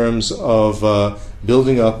in terms of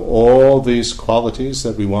building up all these qualities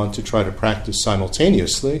that we want to try to practice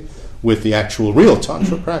simultaneously with the actual real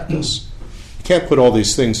Tantra practice. You can't put all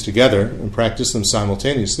these things together and practice them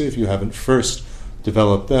simultaneously if you haven't first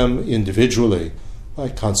developed them individually.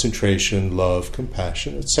 Like concentration, love,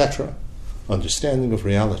 compassion, etc. Understanding of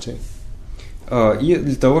reality. И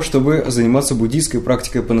для того, чтобы заниматься буддийской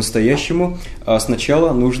практикой по-настоящему,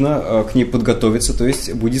 сначала нужно к ней подготовиться. То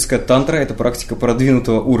есть буддийская тантра – это практика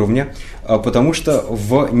продвинутого уровня, потому что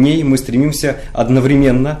в ней мы стремимся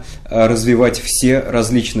одновременно развивать все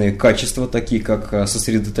различные качества, такие как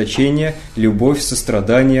сосредоточение, любовь,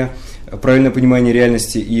 сострадание, правильное понимание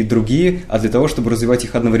реальности и другие, а для того, чтобы развивать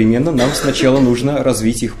их одновременно, нам сначала нужно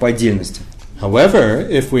развить их по отдельности. However,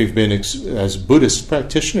 if we've been, as Buddhist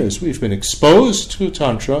practitioners, we've been exposed to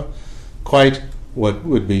Tantra quite what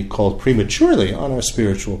would be called prematurely on our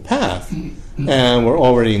spiritual path, and we're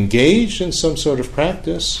already engaged in some sort of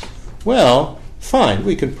practice, well, fine,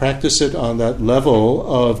 we can practice it on that level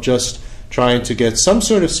of just trying to get some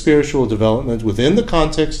sort of spiritual development within the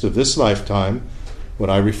context of this lifetime,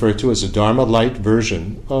 what I refer to as a Dharma light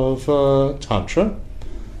version of Tantra,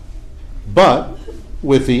 but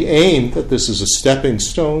with the aim that this is a stepping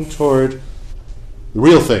stone toward the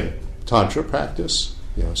real thing, Tantra practice.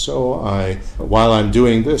 So while I'm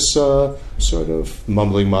doing this sort of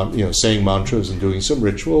mumbling, saying mantras and doing some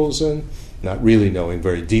rituals and not really knowing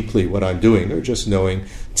very deeply what I'm doing, or just knowing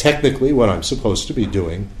technically what I'm supposed to be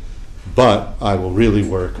doing, but I will really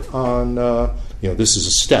work on, this is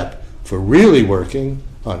a step for really working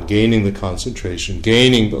on gaining the concentration,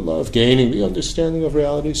 gaining the love, gaining the understanding of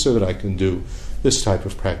reality so that I can do this type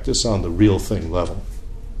of practice on the real thing level.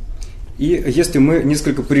 И если мы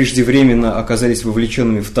несколько преждевременно оказались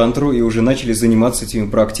вовлеченными в тантру и уже начали заниматься этими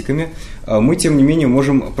практиками, мы, тем не менее,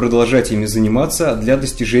 можем продолжать ими заниматься для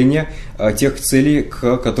достижения тех целей,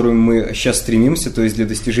 к которым мы сейчас стремимся, то есть для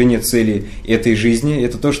достижения целей этой жизни.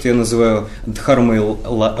 Это то, что я называю дхармой,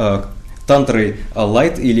 тантрой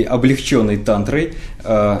лайт или облегченной тантрой.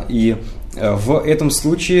 И в этом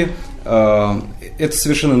случае это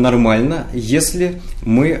совершенно нормально, если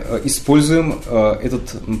мы используем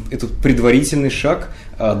этот предварительный шаг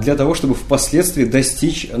для того, чтобы впоследствии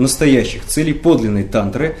достичь настоящих целей подлинной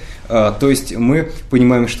тантры. То есть мы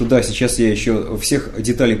понимаем, что да, сейчас я еще всех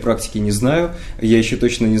деталей практики не знаю, я еще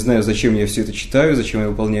точно не знаю, зачем я все это читаю, зачем я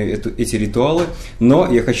выполняю эти ритуалы,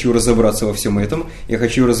 но я хочу разобраться во всем этом, я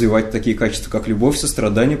хочу развивать такие качества, как любовь,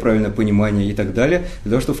 сострадание, правильное понимание и так далее,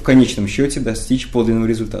 для того, чтобы в конечном счете достичь подлинного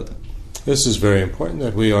результата. This is very important,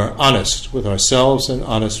 that we are honest with ourselves and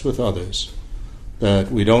honest with others.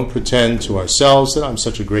 That we don't pretend to ourselves that I'm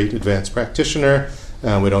such a great advanced practitioner,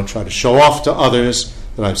 and we don't try to show off to others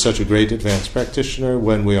that I'm such a great advanced practitioner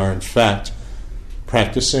when we are in fact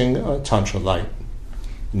practicing Tantra light.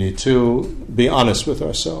 We need to be honest with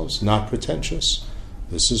ourselves, not pretentious.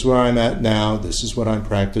 This is where I'm at now, this is what I'm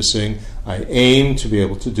practicing. I aim to be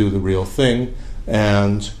able to do the real thing,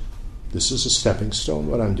 and this is a stepping stone,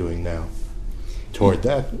 what I'm doing now, toward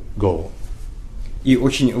that goal. И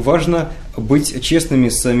очень важно быть честными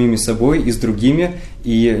с самими собой и с другими,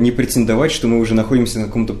 и не претендовать, что мы уже находимся на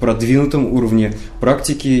каком-то продвинутом уровне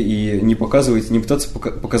практики, и не пытаться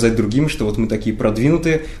показать другим, что вот мы такие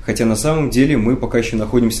продвинутые, хотя на самом деле мы пока еще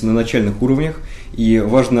находимся на начальных уровнях, и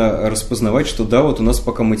важно распознавать, что да, вот у нас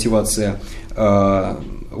пока мотивация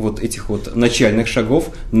вот этих вот начальных шагов,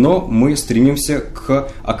 но мы стремимся к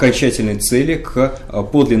окончательной цели, к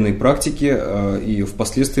подлинной практике, и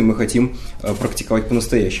впоследствии мы хотим практиковать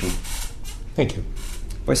по-настоящему. Thank you.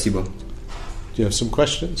 Спасибо. Do you have some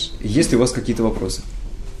questions? Есть ли у вас какие-то вопросы?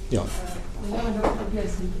 Yeah.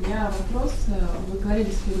 У меня вопрос. Вы говорили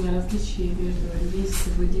сегодня о различии между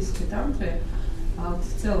индийской и буддийской тантрой, а вот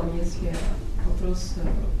в целом, если вопрос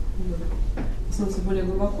коснуться более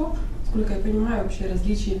глубоко, насколько я понимаю, вообще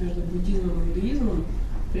различие между буддизмом и индуизмом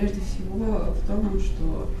прежде всего в том,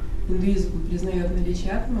 что индуизм признает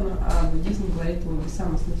наличие атмана, а буддизм говорит о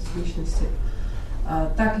самосущности.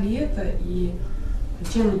 Так ли это? И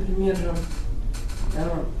Чем, например,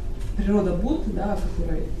 природа Будды, да, о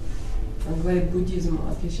которой говорит буддизм,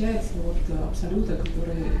 отличается от абсолюта,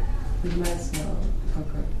 который понимается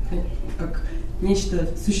как нечто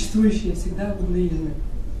существующее всегда в индуизме?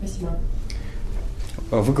 Спасибо.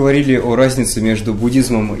 Вы говорили о разнице между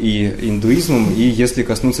буддизмом и индуизмом, и если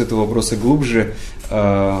коснуться этого вопроса глубже,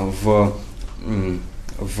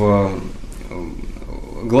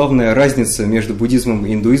 главная разница между буддизмом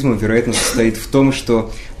и индуизмом, вероятно, состоит в том,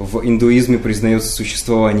 что в индуизме признается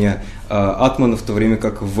существование атмана, в то время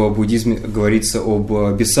как в буддизме говорится об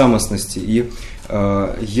бессамостности. И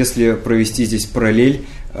если провести здесь параллель,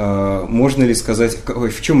 можно ли сказать,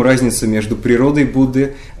 в чем разница между природой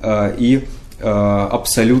Будды и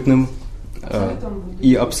абсолютным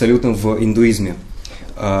в индуизме?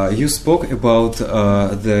 You spoke about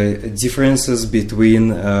the differences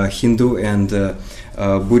between Hindu and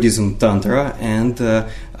Buddhism Tantra, and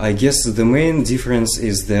I guess the main difference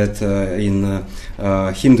is that in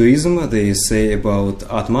Hinduism they say about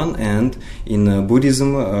Atman, and in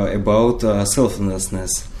Buddhism about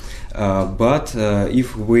selflessness. But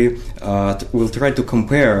if we will try to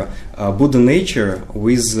compare Buddha nature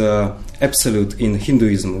with absolute in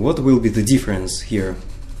Hinduism, what will be the difference here?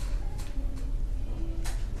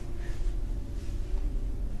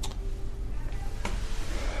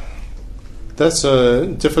 That's a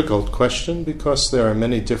difficult question because there are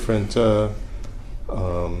many different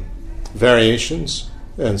variations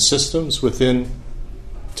and systems within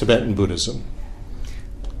Tibetan Buddhism.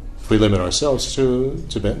 If we limit ourselves to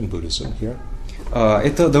Tibetan Buddhism here.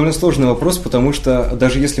 Это довольно сложный вопрос, потому что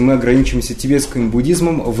даже если мы ограничимся тибетским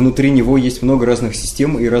буддизмом, внутри него есть много разных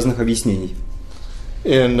систем и разных объяснений.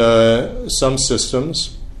 In some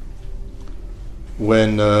systems,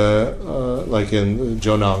 when like in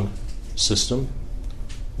Jonang system,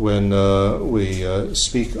 when we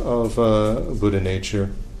speak of Buddha nature,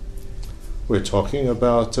 we're talking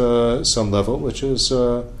about some level which is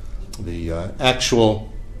the actual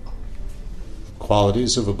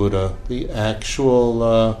qualities of a Buddha, the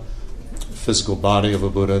actual physical body of a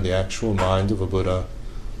Buddha, the actual mind of a Buddha,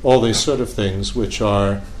 all these sort of things which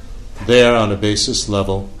are there on a basis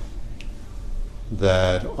level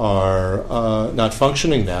that are not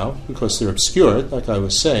functioning now because they're obscured, like I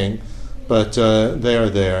was saying, but they are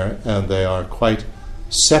there and they are quite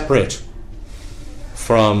separate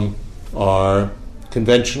from our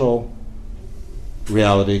conventional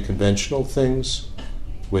reality, conventional things,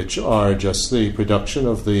 which are just the production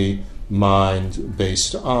of the mind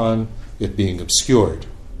based on it being obscured.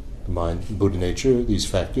 The mind, Buddha nature, these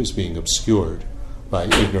factors being obscured by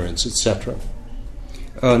ignorance, etc.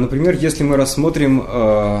 Например, если мы рассмотрим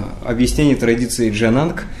объяснение традиции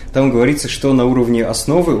Джананг, там говорится, что на уровне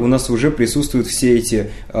основы у нас уже присутствуют все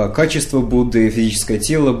эти качества Будды, физическое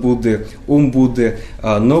тело Будды, ум Будды,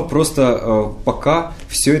 но просто пока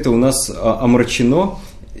все это у нас омрачено,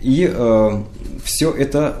 и все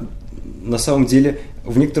это на самом деле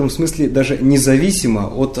в некотором смысле даже независимо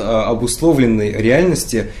от обусловленной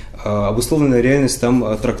реальности. Обусловленная реальность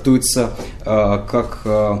там трактуется как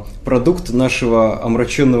продукт нашего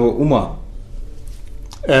омраченного ума.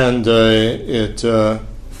 And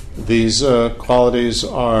these qualities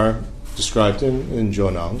are described in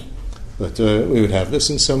Jonang, but we would have this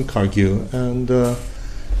in some Kargyu and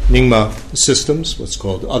Nyingma systems, what's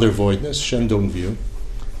called other voidness, Shendong view,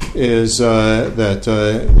 is that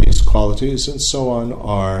these qualities and so on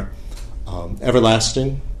are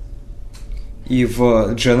everlasting. И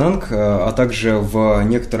в Джананг, а также в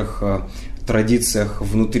некоторых традициях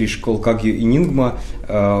внутри школ Кагью и Нингма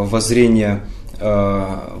воззрение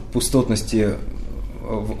пустотности,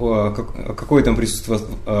 какое там присутствует,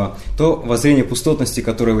 то воззрение пустотности,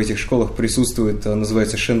 которое в этих школах присутствует,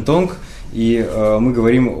 называется Шентонг, и мы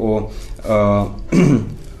говорим о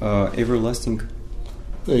everlasting,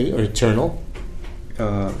 eternal.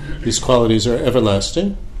 These qualities are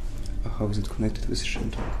everlasting. How is it connected with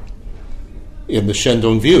Shentong? In the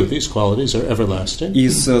Shendong view, these qualities are everlasting. И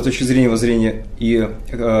с точки зрения воззрения, и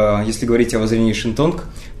если говорить о воззрении Шентонг,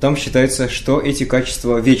 там считается, что эти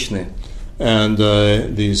качества вечны. And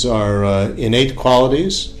these are innate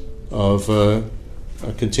qualities of a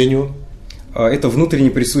continuum. Это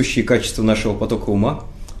внутренне присущие качества нашего потока ума.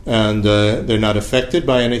 And they're not affected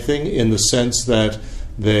by anything in the sense that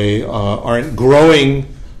they aren't growing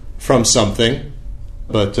from something,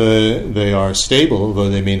 but they are stable, although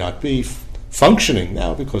they may not be functioning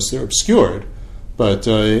now because they're obscured, but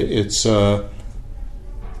it's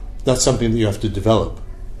not something that you have to develop.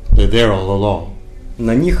 They're there all along.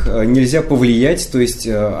 На них нельзя повлиять, то есть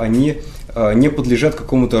они не подлежат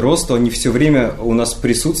какому-то росту, они все время у нас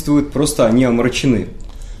присутствуют, просто они омрачены.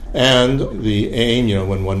 And the aim,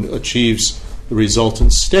 when one achieves the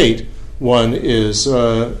resultant state, one is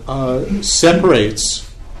separates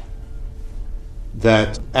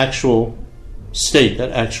that actual state,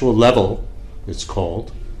 that actual level, it's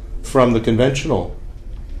called, from the conventional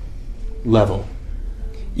level.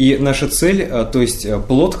 И наша цель, то есть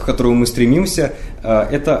плод, к которому мы стремимся,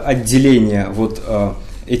 это отделение вот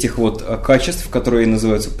этих вот качеств, которые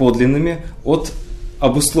называются подлинными, от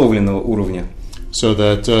обусловленного уровня. So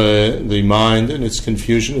that the mind in its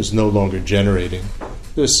confusion is no longer generating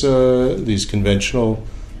these conventional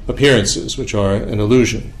appearances, which are an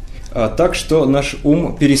illusion. Так что наш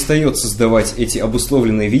ум перестает создавать эти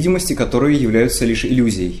обусловленные видимости, которые являются лишь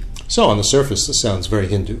иллюзией. So on the surface, this sounds very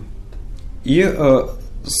Hindu. И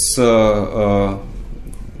с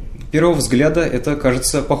первого взгляда это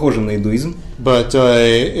кажется похожим на индуизм. But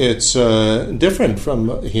it's different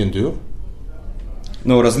from Hindu.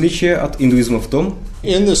 Но различие от индуизма в том,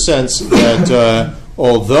 in the sense that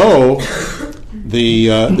although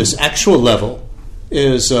this actual level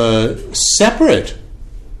is separate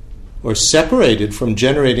or separated from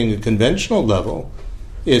generating a conventional level,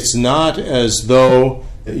 it's not as though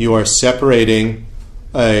you are separating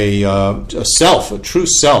a self, a true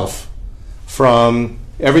self, from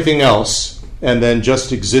everything else and then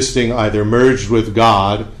just existing either merged with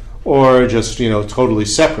God or just, totally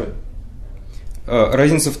separate.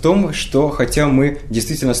 Разница в том, что хотя мы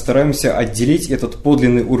действительно стараемся отделить этот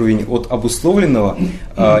подлинный уровень от обусловленного,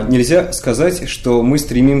 нельзя сказать, что мы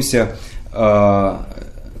стремимся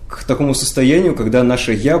к такому состоянию, когда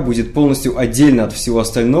наше «я» будет полностью отдельно от всего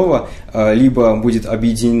остального, либо будет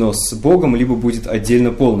объединено с Богом, либо будет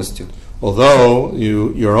отдельно полностью. Although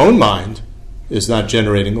your own mind is not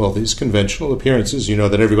generating all these conventional appearances, you know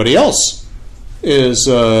that everybody else is,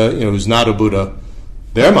 who's not a Buddha,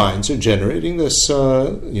 their minds are generating this,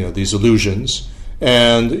 these illusions,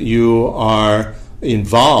 and you are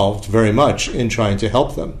involved very much in trying to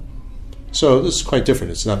help them. So this is quite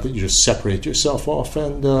different. It's not that you just separate yourself off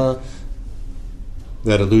and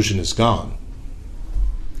that illusion is gone.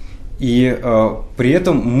 И при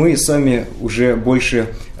этом мы сами уже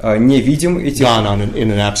больше не видим этих... Gone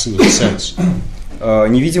in an absolute sense.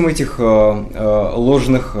 Не видим этих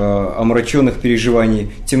ложных, омраченных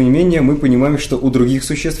переживаний. Тем не менее, мы понимаем, что у других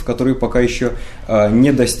существ, которые пока еще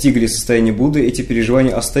не достигли состояния Будды, эти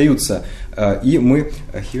переживания остаются. И мы...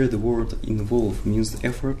 Here the word involve means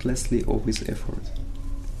effortlessly or with effort.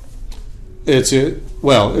 It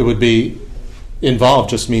would be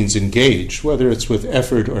involved just means engage. Whether it's with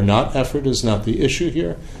effort or not effort is not the issue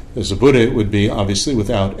here. As a Buddha, it would be obviously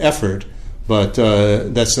without effort. But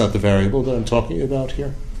that's not the variable that I'm talking about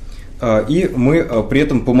here. И мы при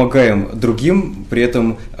этом помогаем другим, при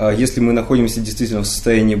этом, если мы находимся действительно в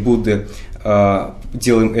состоянии Будды,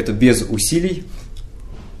 делаем это без усилий.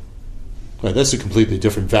 Right, that's a completely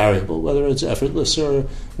different variable. Whether it's effortless or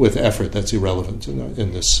with effort, that's irrelevant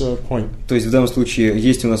in this point. То есть в данном случае,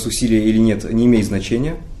 есть у нас усилия или нет, не имеет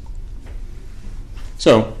значения.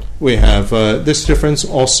 So we have this difference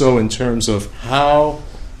also in terms of how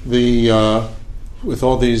with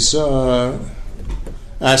all these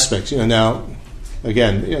aspects, now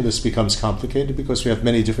again, this becomes complicated because we have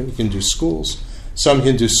many different Hindu schools. Some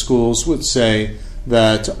Hindu schools would say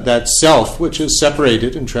that self, which is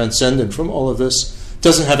separated and transcendent from all of this,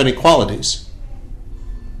 doesn't have any qualities.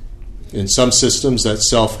 In some systems, that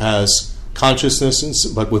self has consciousness,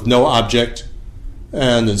 but with no object,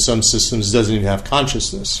 and in some systems, it doesn't even have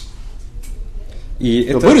consciousness.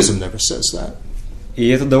 But Buddhism never says that. И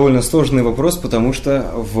это довольно сложный вопрос, потому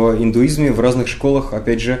что в индуизме, в разных школах,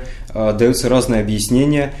 опять же, даются разные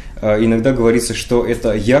объяснения. Иногда говорится, что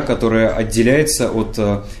это «я», которое отделяется от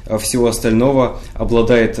всего остального,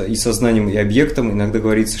 обладает и сознанием, и объектом. Иногда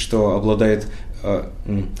говорится, что обладает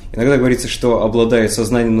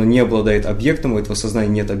сознанием, но не обладает объектом, у этого сознания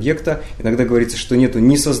нет объекта. Иногда говорится, что нету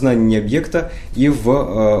ни сознания, ни объекта. И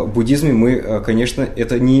в буддизме мы, конечно,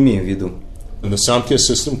 это не имеем в виду. In the Samkhya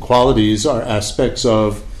system, qualities are aspects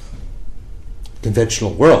of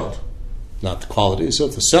conventional world, not the qualities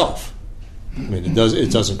of the self. I mean,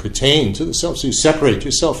 it doesn't pertain to the self, so you separate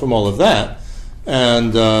yourself from all of that.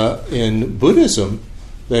 And in Buddhism,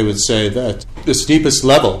 they would say that this deepest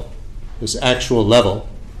level, this actual level,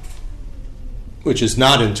 which is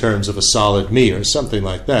not in terms of a solid me or something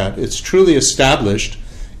like that, it's truly established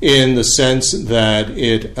in the sense that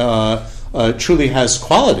it truly has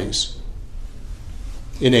qualities.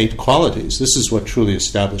 Innate qualities. This is what truly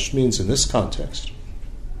established means in this context.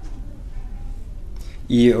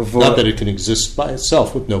 Not that it can exist by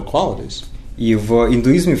itself with no qualities. И в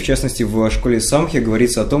индуизме, в частности в школе Самхи,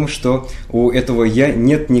 говорится о том, что у этого «я»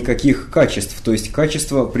 нет никаких качеств, то есть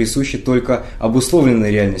качества присущи только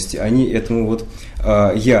обусловленной реальности, а не этому вот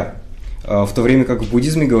 «я». В то время как в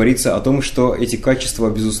буддизме говорится о том, что эти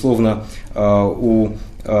качества, безусловно, у,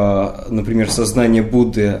 например, сознания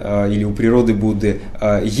Будды или у природы Будды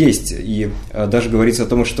есть, и даже говорится о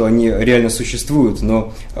том, что они реально существуют,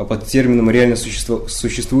 но под термином «реально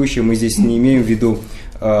существующее» мы здесь не имеем в виду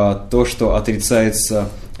то, что отрицается,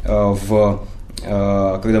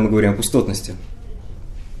 когда мы говорим о пустотности.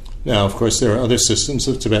 Now, of course, there are other systems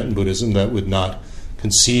of Tibetan Buddhism that would not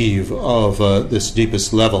conceive of this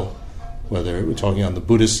deepest level, whether we're talking on the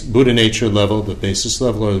Buddha nature level, the basis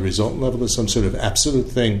level, or the resultant level, as some sort of absolute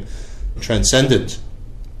thing transcendent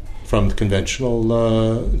from the conventional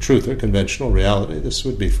truth or conventional reality. This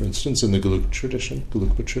would be, for instance, in the Gelugpa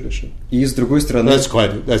tradition. И с другой стороны,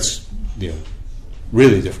 that's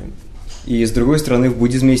really different. И с другой стороны, в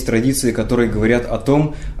буддизме есть традиции, которые говорят о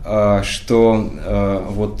том, что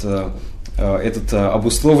этот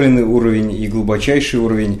обусловленный уровень и глубочайший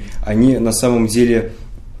уровень, они на самом деле...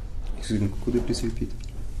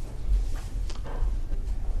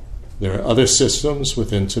 There are other systems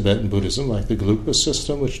within Tibetan Buddhism, like the Gelugpa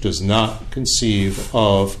system, which does not conceive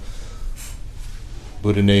of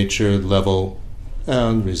Buddha nature level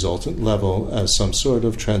and resultant level as some sort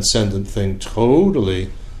of transcendent thing totally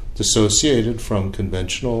dissociated from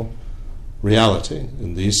conventional reality.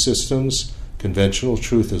 In these systems, conventional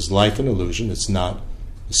truth is like an illusion, it's not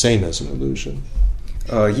the same as an illusion.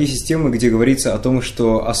 Есть системы, где говорится о том,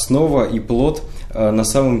 что основа и плод на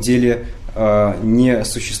самом деле не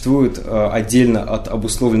существуют отдельно от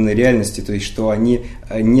обусловленной реальности, то есть что они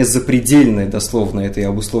не запредельны дословно этой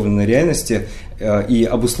обусловленной реальности, и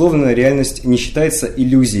обусловленная реальность не считается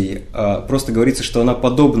иллюзией, просто говорится, что она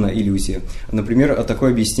подобна иллюзии. Например,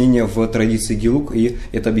 такое объяснение в традиции Гелуг, и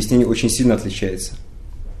это объяснение очень сильно отличается.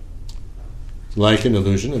 Like an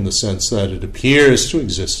illusion in the sense that it appears to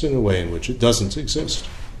exist in a way in which it doesn't exist.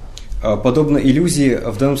 Подобно иллюзии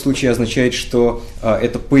в данном случае означает, что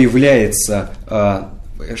это появляется,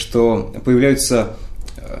 что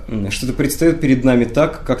это предстает перед нами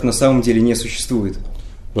так, как на самом деле не существует.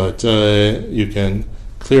 But you can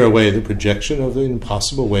clear away the projection of the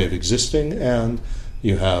impossible way of existing, and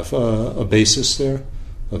you have a basis there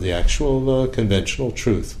of the actual conventional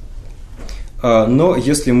truth. Но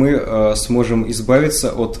если мы сможем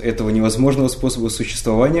избавиться от этого невозможного способа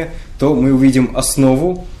существования, то мы увидим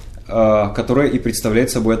основу, которая и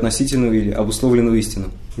представляет собой относительную или обусловленную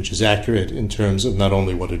истину. Which is accurate in terms of not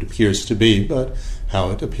only what it appears to be, but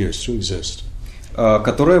how it appears to exist.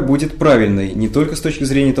 Которая будет правильной не только с точки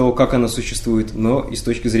зрения того, как она существует, но и с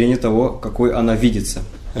точки зрения того, какой она видится.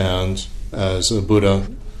 And as a Buddha,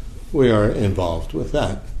 we are involved with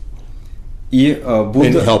that.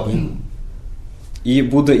 И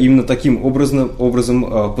Будда именно таким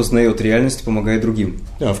образом познает реальность, помогая другим.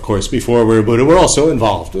 Now, of course, before we're Buddha, we're also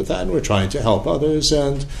involved with that, and we're trying to help others,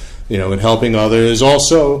 and in helping others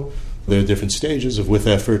also, there are different stages of with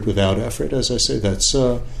effort, without effort. As I say, that's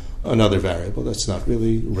another variable that's not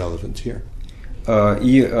really relevant here.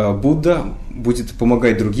 И Будда будет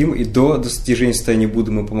помогать другим, и до достижения состояния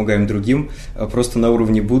Будды мы помогаем другим. Просто на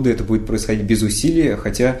уровне Будды это будет происходить без усилий,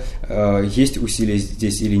 хотя есть усилия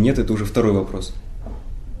здесь или нет, это уже второй вопрос.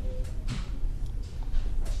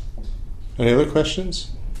 Any other questions?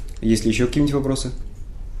 Есть ли еще какие-нибудь вопросы?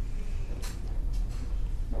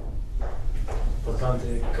 По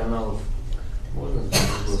тантре каналов можно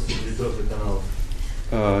задать ветров и каналов?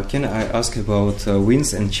 Can I ask about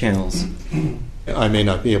winds and channels? I may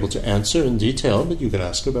not be able to answer in detail, but you can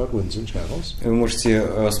ask about winds and channels. Вы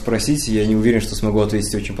можете спросить, я не уверен, что смогу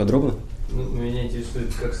ответить очень подробно. Меня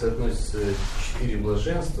интересует, как соотносятся 4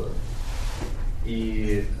 блаженства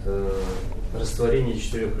и растворение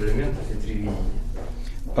 4 элементов и 3 видения.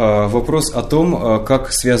 Вопрос о том,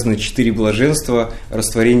 как связаны 4 блаженства,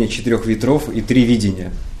 растворение 4 ветров и 3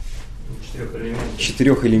 видения.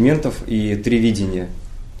 4 элементов и 3 видения.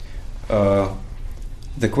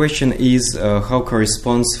 The question is how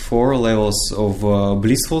corresponds 4 levels of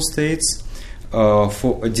blissful states,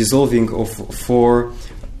 for a dissolving of 4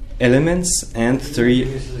 elements and 3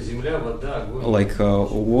 like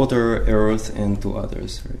water, earth and 2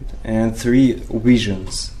 others, right? And 3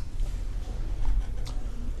 visions.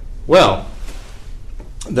 Well,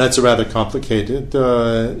 that's a rather complicated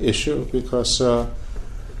issue because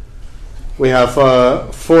we have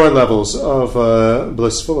 4 levels of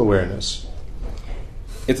blissful awareness.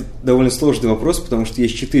 Это довольно сложный вопрос, потому что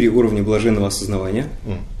есть 4 уровня блаженного осознавания.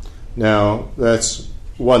 Now, that's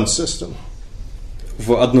one system.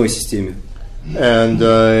 В одной системе. and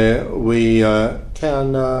we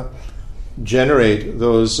can generate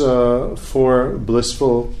those four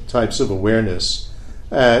blissful types of awareness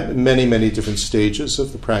at many, many different stages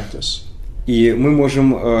of the practice. И мы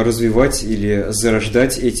можем развивать или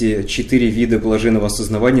зарождать эти 4 вида блаженного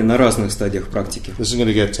осознавания на разных стадиях практики. This is going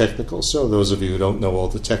to get technical, so those of you who don't know all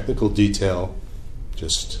the technical detail,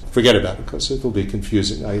 just forget about it because it will be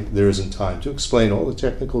confusing. There isn't time to explain all the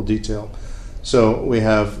technical detail. So we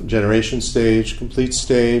have generation stage, complete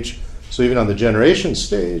stage. So even on the generation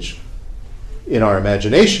stage, in our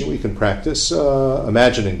imagination, we can practice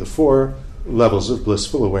imagining the 4 levels of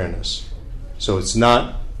blissful awareness. So it's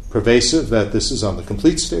not pervasive that this is on the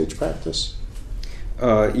complete stage practice.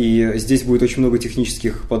 И здесь будет очень много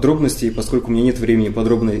технических подробностей, поскольку у меня нет времени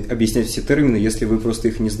подробно объяснять все термины. Если вы просто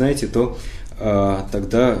их не знаете, то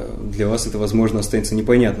тогда для вас это, возможно, останется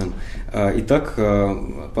непонятным. Итак,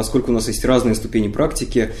 поскольку у нас есть разные ступени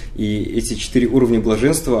практики, и эти 4 уровня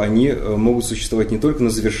блаженства, они могут существовать не только на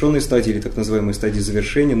завершенной стадии, или так называемой стадии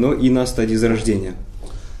завершения, но и на стадии зарождения.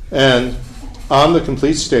 And on the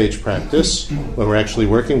complete stage practice, when we're actually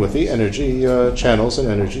working with the energy channels and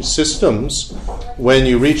energy systems, when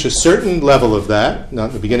you reach a certain level of that,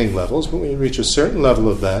 not the beginning levels, but when you reach a certain level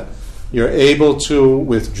of that, you're able to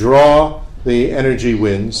withdraw the energy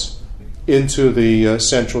winds into the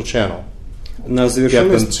central channel. Get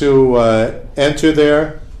them to enter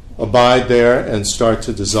there, abide there, and start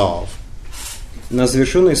to dissolve. На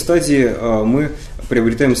завершенной стадии мы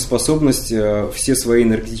приобретаем способность все свои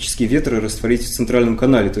энергетические ветры растворить в центральном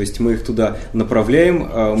канале, то есть мы их туда направляем,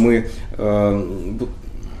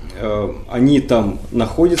 они там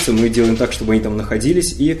находятся, мы делаем так, чтобы они там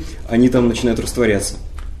находились, и они там начинают растворяться.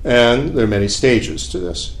 And there are many stages to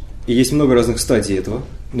this. И есть много разных стадий этого.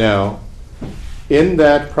 Now, in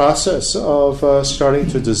that process of starting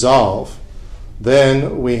to dissolve,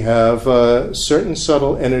 then we have certain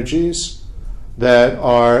subtle energies that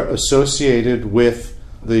are associated with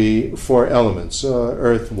the 4 elements,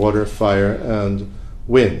 earth, water, fire, and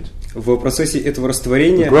wind. В процессе этого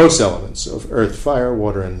растворения... The gross elements of earth, fire,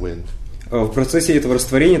 water, and wind. В процессе этого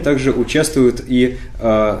растворения также участвуют и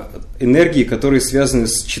энергии, которые связаны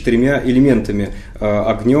с 4 элементами: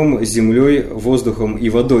 огнем, землей, воздухом и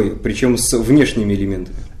водой, причем с внешними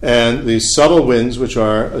элементами. And these subtle winds, which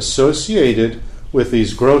are associated with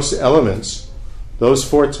these gross elements, those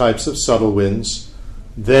 4 types of subtle winds,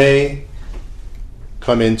 they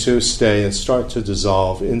come into, stay, and start to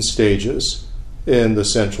dissolve in stages in the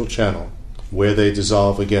central channel. Where they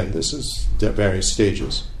dissolve, again, this is various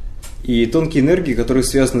stages. И тонкие энергии, которые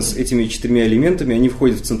связаны с этими 4 элементами, они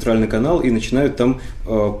входят в центральный канал и начинают там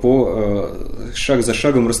шаг за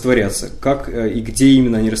шагом растворяться. Как и где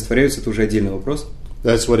именно они растворяются, это уже отдельный вопрос.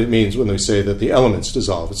 That's what it means when we say that the elements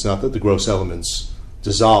dissolve. It's not that the gross elements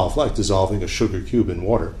dissolve, like dissolving a sugar cube in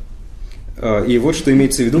water. И вот что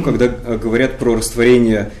имеется в виду, когда говорят про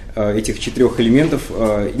растворение этих 4 элементов,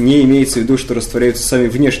 не имеется в виду, что растворяются сами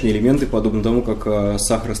внешние элементы, подобно тому, как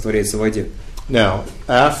сахар растворяется в воде. Now,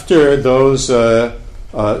 after those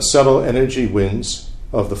subtle energy winds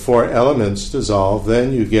of the 4 elements dissolve,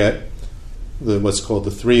 then you get what's called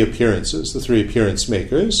the 3 appearances, the 3 appearance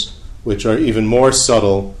makers, which are even more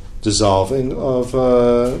subtle dissolving of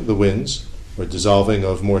the winds, or dissolving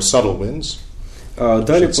of more subtle winds.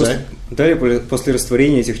 Далее, после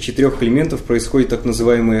растворения этих 4 элементов происходят так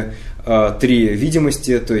называемые 3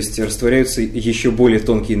 видимости, то есть растворяются еще более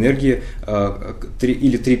тонкие энергии,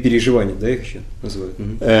 3 переживания, да, их еще называют.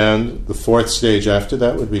 And the 4th stage after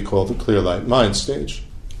that would be called the clear light mind stage.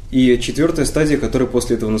 И 4-я стадия, которая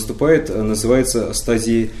после этого наступает, называется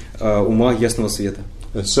стадией ума ясного света.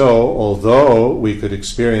 And so, although we could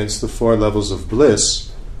experience the 4 levels of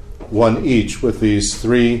bliss, one each with these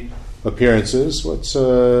 3 appearances, 3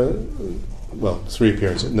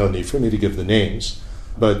 appearances, no need for me to give the names,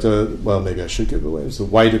 but, maybe I should give the names. The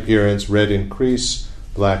white appearance, red increase,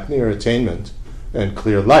 black near attainment, and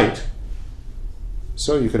clear light.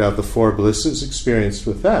 So you could have the 4 blisses experienced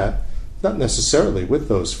with that, not necessarily with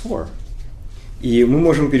those 4. И мы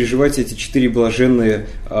можем переживать эти 4 блаженные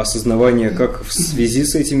осознавания как в связи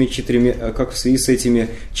с этими 4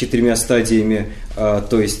 стадиями,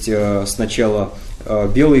 то есть сначала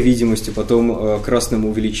белой видимостью, потом красным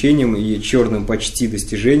увеличением и черным почти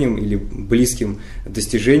достижением или близким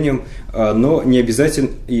достижением, но не обязательно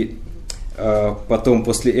и потом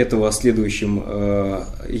после этого следующим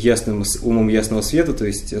ясным умом ясного света, то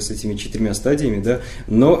есть с этими 4 стадиями, да,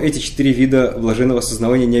 но эти 4 вида блаженного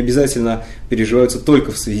осознавания не обязательно переживаются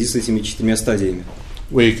только в связи с этими 4 стадиями.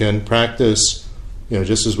 We can practice,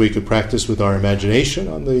 just as we could practice with our imagination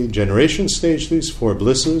on the generation stage, these 4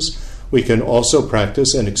 blisses, we can also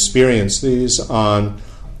practice and experience these on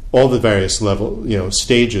all the various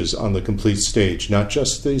stages on the complete stage, not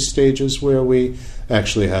just the stages where we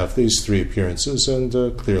actually have these three appearances and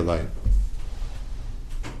clear light.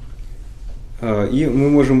 И мы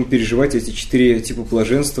можем переживать эти 4 типа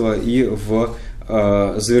блаженства и в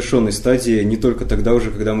завершенной стадии, не только тогда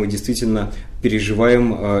уже, когда мы действительно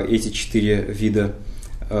переживаем эти 4 вида,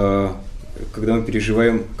 когда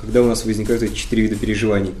у нас возникают эти 4 вида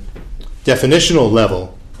переживаний. Definitional level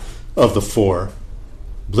of the 4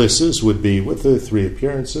 blisses would be with the 3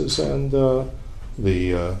 appearances and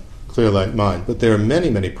the clear light mind. But there are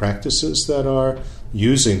many, many practices that are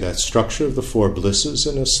using that structure of the 4 blisses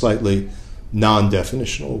in a slightly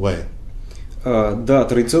non-definitional way. Да,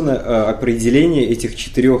 традиционное определение этих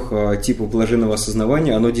 4 типов блаженного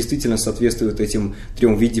осознавания, оно действительно соответствует этим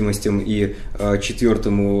 3 видимостям и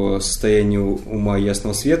 4 состоянию ума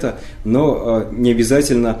ясного света, но не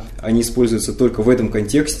обязательно они используются только в этом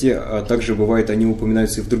контексте, а также бывает, они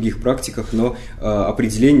упоминаются и в других практиках, но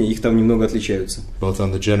определения их там немного отличаются. Both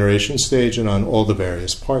on the generation stage and on all the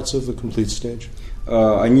various parts of the complete stage.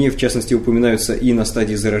 Они, в частности, упоминаются и на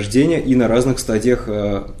стадии зарождения, и на разных стадиях,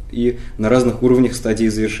 и на разных уровнях стадии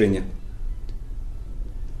завершения.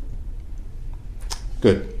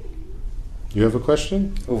 Good. You have a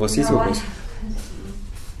question? У вас есть вопрос?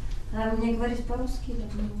 Мне говорить по-русски или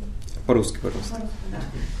По-русски, пожалуйста.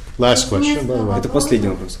 Last question, by the way. Это последний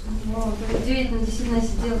вопрос. Удивительно, действительно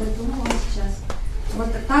сидела и думала сейчас. Вот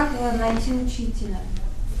как найти учителя?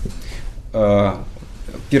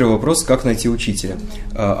 Первый вопрос, как найти учителя.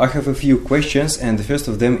 I have a few questions, and the first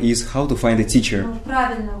of them is how to find a teacher.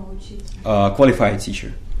 Правильного учителя. Qualified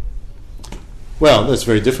teacher. Well, that's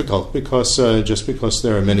very difficult because just because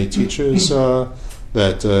there are many teachers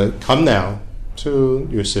that come now to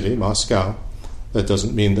your city, Moscow, that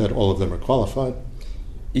doesn't mean that all of them are qualified.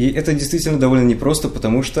 И это действительно довольно непросто,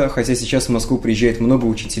 потому что, хотя сейчас в Москву приезжает много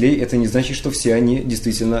учителей, это не значит, что все они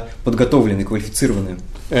действительно подготовлены, квалифицированы.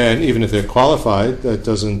 And even if they're qualified, that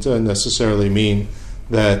doesn't necessarily mean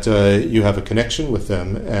that you have a connection with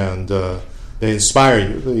them and they inspire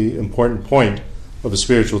you. The important point of a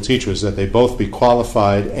spiritual teacher is that they both be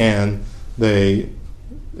qualified and they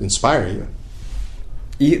inspire you.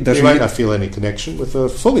 И даже you might not feel any connection with a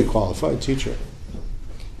fully qualified teacher.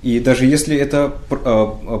 И даже если это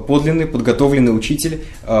подлинный, подготовленный учитель,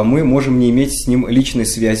 мы можем не иметь с ним личной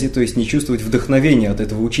связи, то есть не чувствовать вдохновения от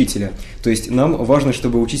этого учителя. То есть нам важно,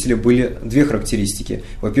 чтобы у учителя были 2 характеристики.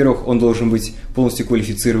 Во-первых, он должен быть полностью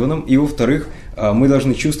квалифицированным, и во-вторых, мы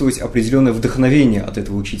должны чувствовать определенное вдохновение от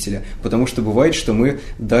этого учителя, потому что бывает, что мы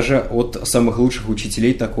даже от самых лучших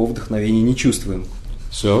учителей такого вдохновения не чувствуем.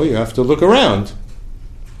 So you have to look around.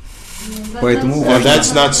 Поэтому важно.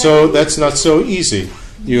 That's not so easy.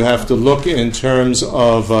 You have to look in terms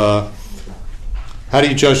of how do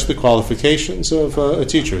you judge the qualifications of a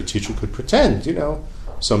teacher? A teacher could pretend,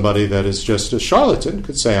 somebody that is just a charlatan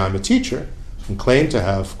could say, I'm a teacher, and claim to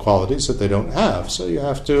have qualities that they don't have. So you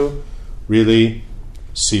have to really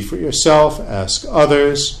see for yourself, ask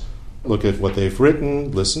others, look at what they've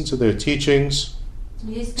written, listen to their teachings,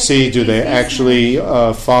 see do they actually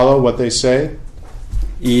follow what they say.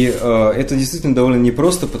 И это действительно довольно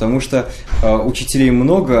непросто, потому что учителей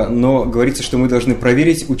много, но говорится, что мы должны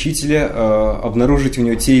проверить учителя, обнаружить у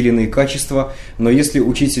него те или иные качества, но если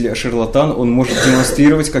учитель шарлатан, он может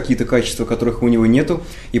демонстрировать какие-то качества, которых у него нету,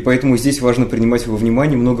 и поэтому здесь важно принимать во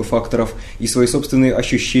внимание много факторов и свои собственные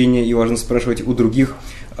ощущения, и важно спрашивать у других,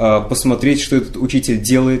 посмотреть, что этот учитель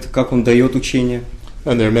делает, как он дает учение.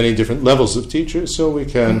 And there are many different levels of teachers, so we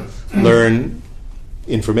can learn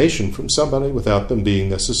information from somebody without them being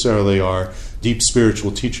necessarily our deep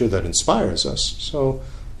spiritual teacher that inspires us. So,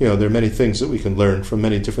 there are many things that we can learn from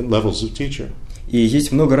many different levels of teacher. И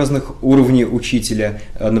есть много разных уровней учителя.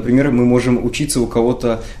 Например, мы можем учиться у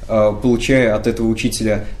кого-то, получая от этого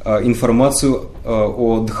учителя информацию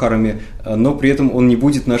о дхарме, но при этом он не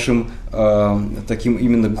будет нашим таким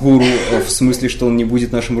именно гуру, в смысле, что он не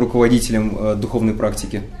будет нашим руководителем духовной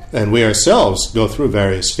практики. And we ourselves go through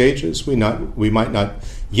various stages. We might not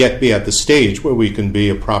yet be at the stage where we can be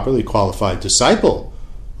a properly qualified disciple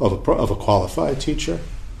of a qualified teacher.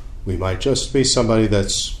 We might just be somebody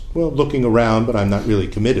that's looking around, but I'm not really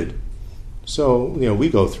committed. So, we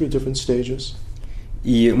go through different stages.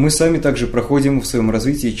 И мы сами также проходим в своем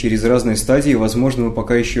развитии через разные стадии. Возможно, мы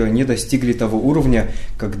пока еще не достигли того уровня,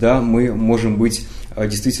 когда мы можем быть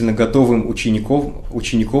действительно готовым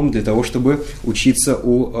учеником для того, чтобы учиться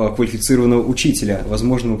у квалифицированного учителя.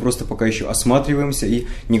 Возможно, мы просто пока еще осматриваемся и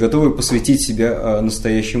не готовы посвятить себя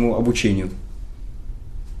настоящему обучению.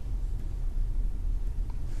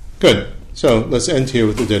 Good. So let's end here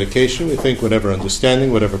with the dedication. We think whatever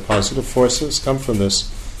understanding, whatever positive forces come from this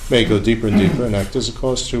may go deeper and deeper and act as a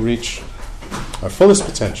cause to reach our fullest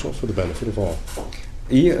potential for the benefit of all.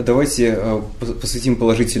 И давайте посвятим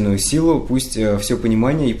положительную силу, пусть все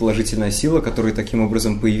понимание и положительная сила, которые таким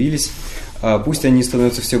образом появились, пусть они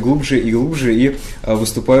становятся все глубже и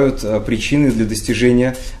выступают причиной для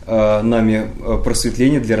достижения нами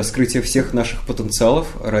просветления, для раскрытия всех наших потенциалов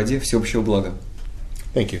ради всеобщего блага.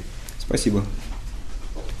 Thank you. Спасибо.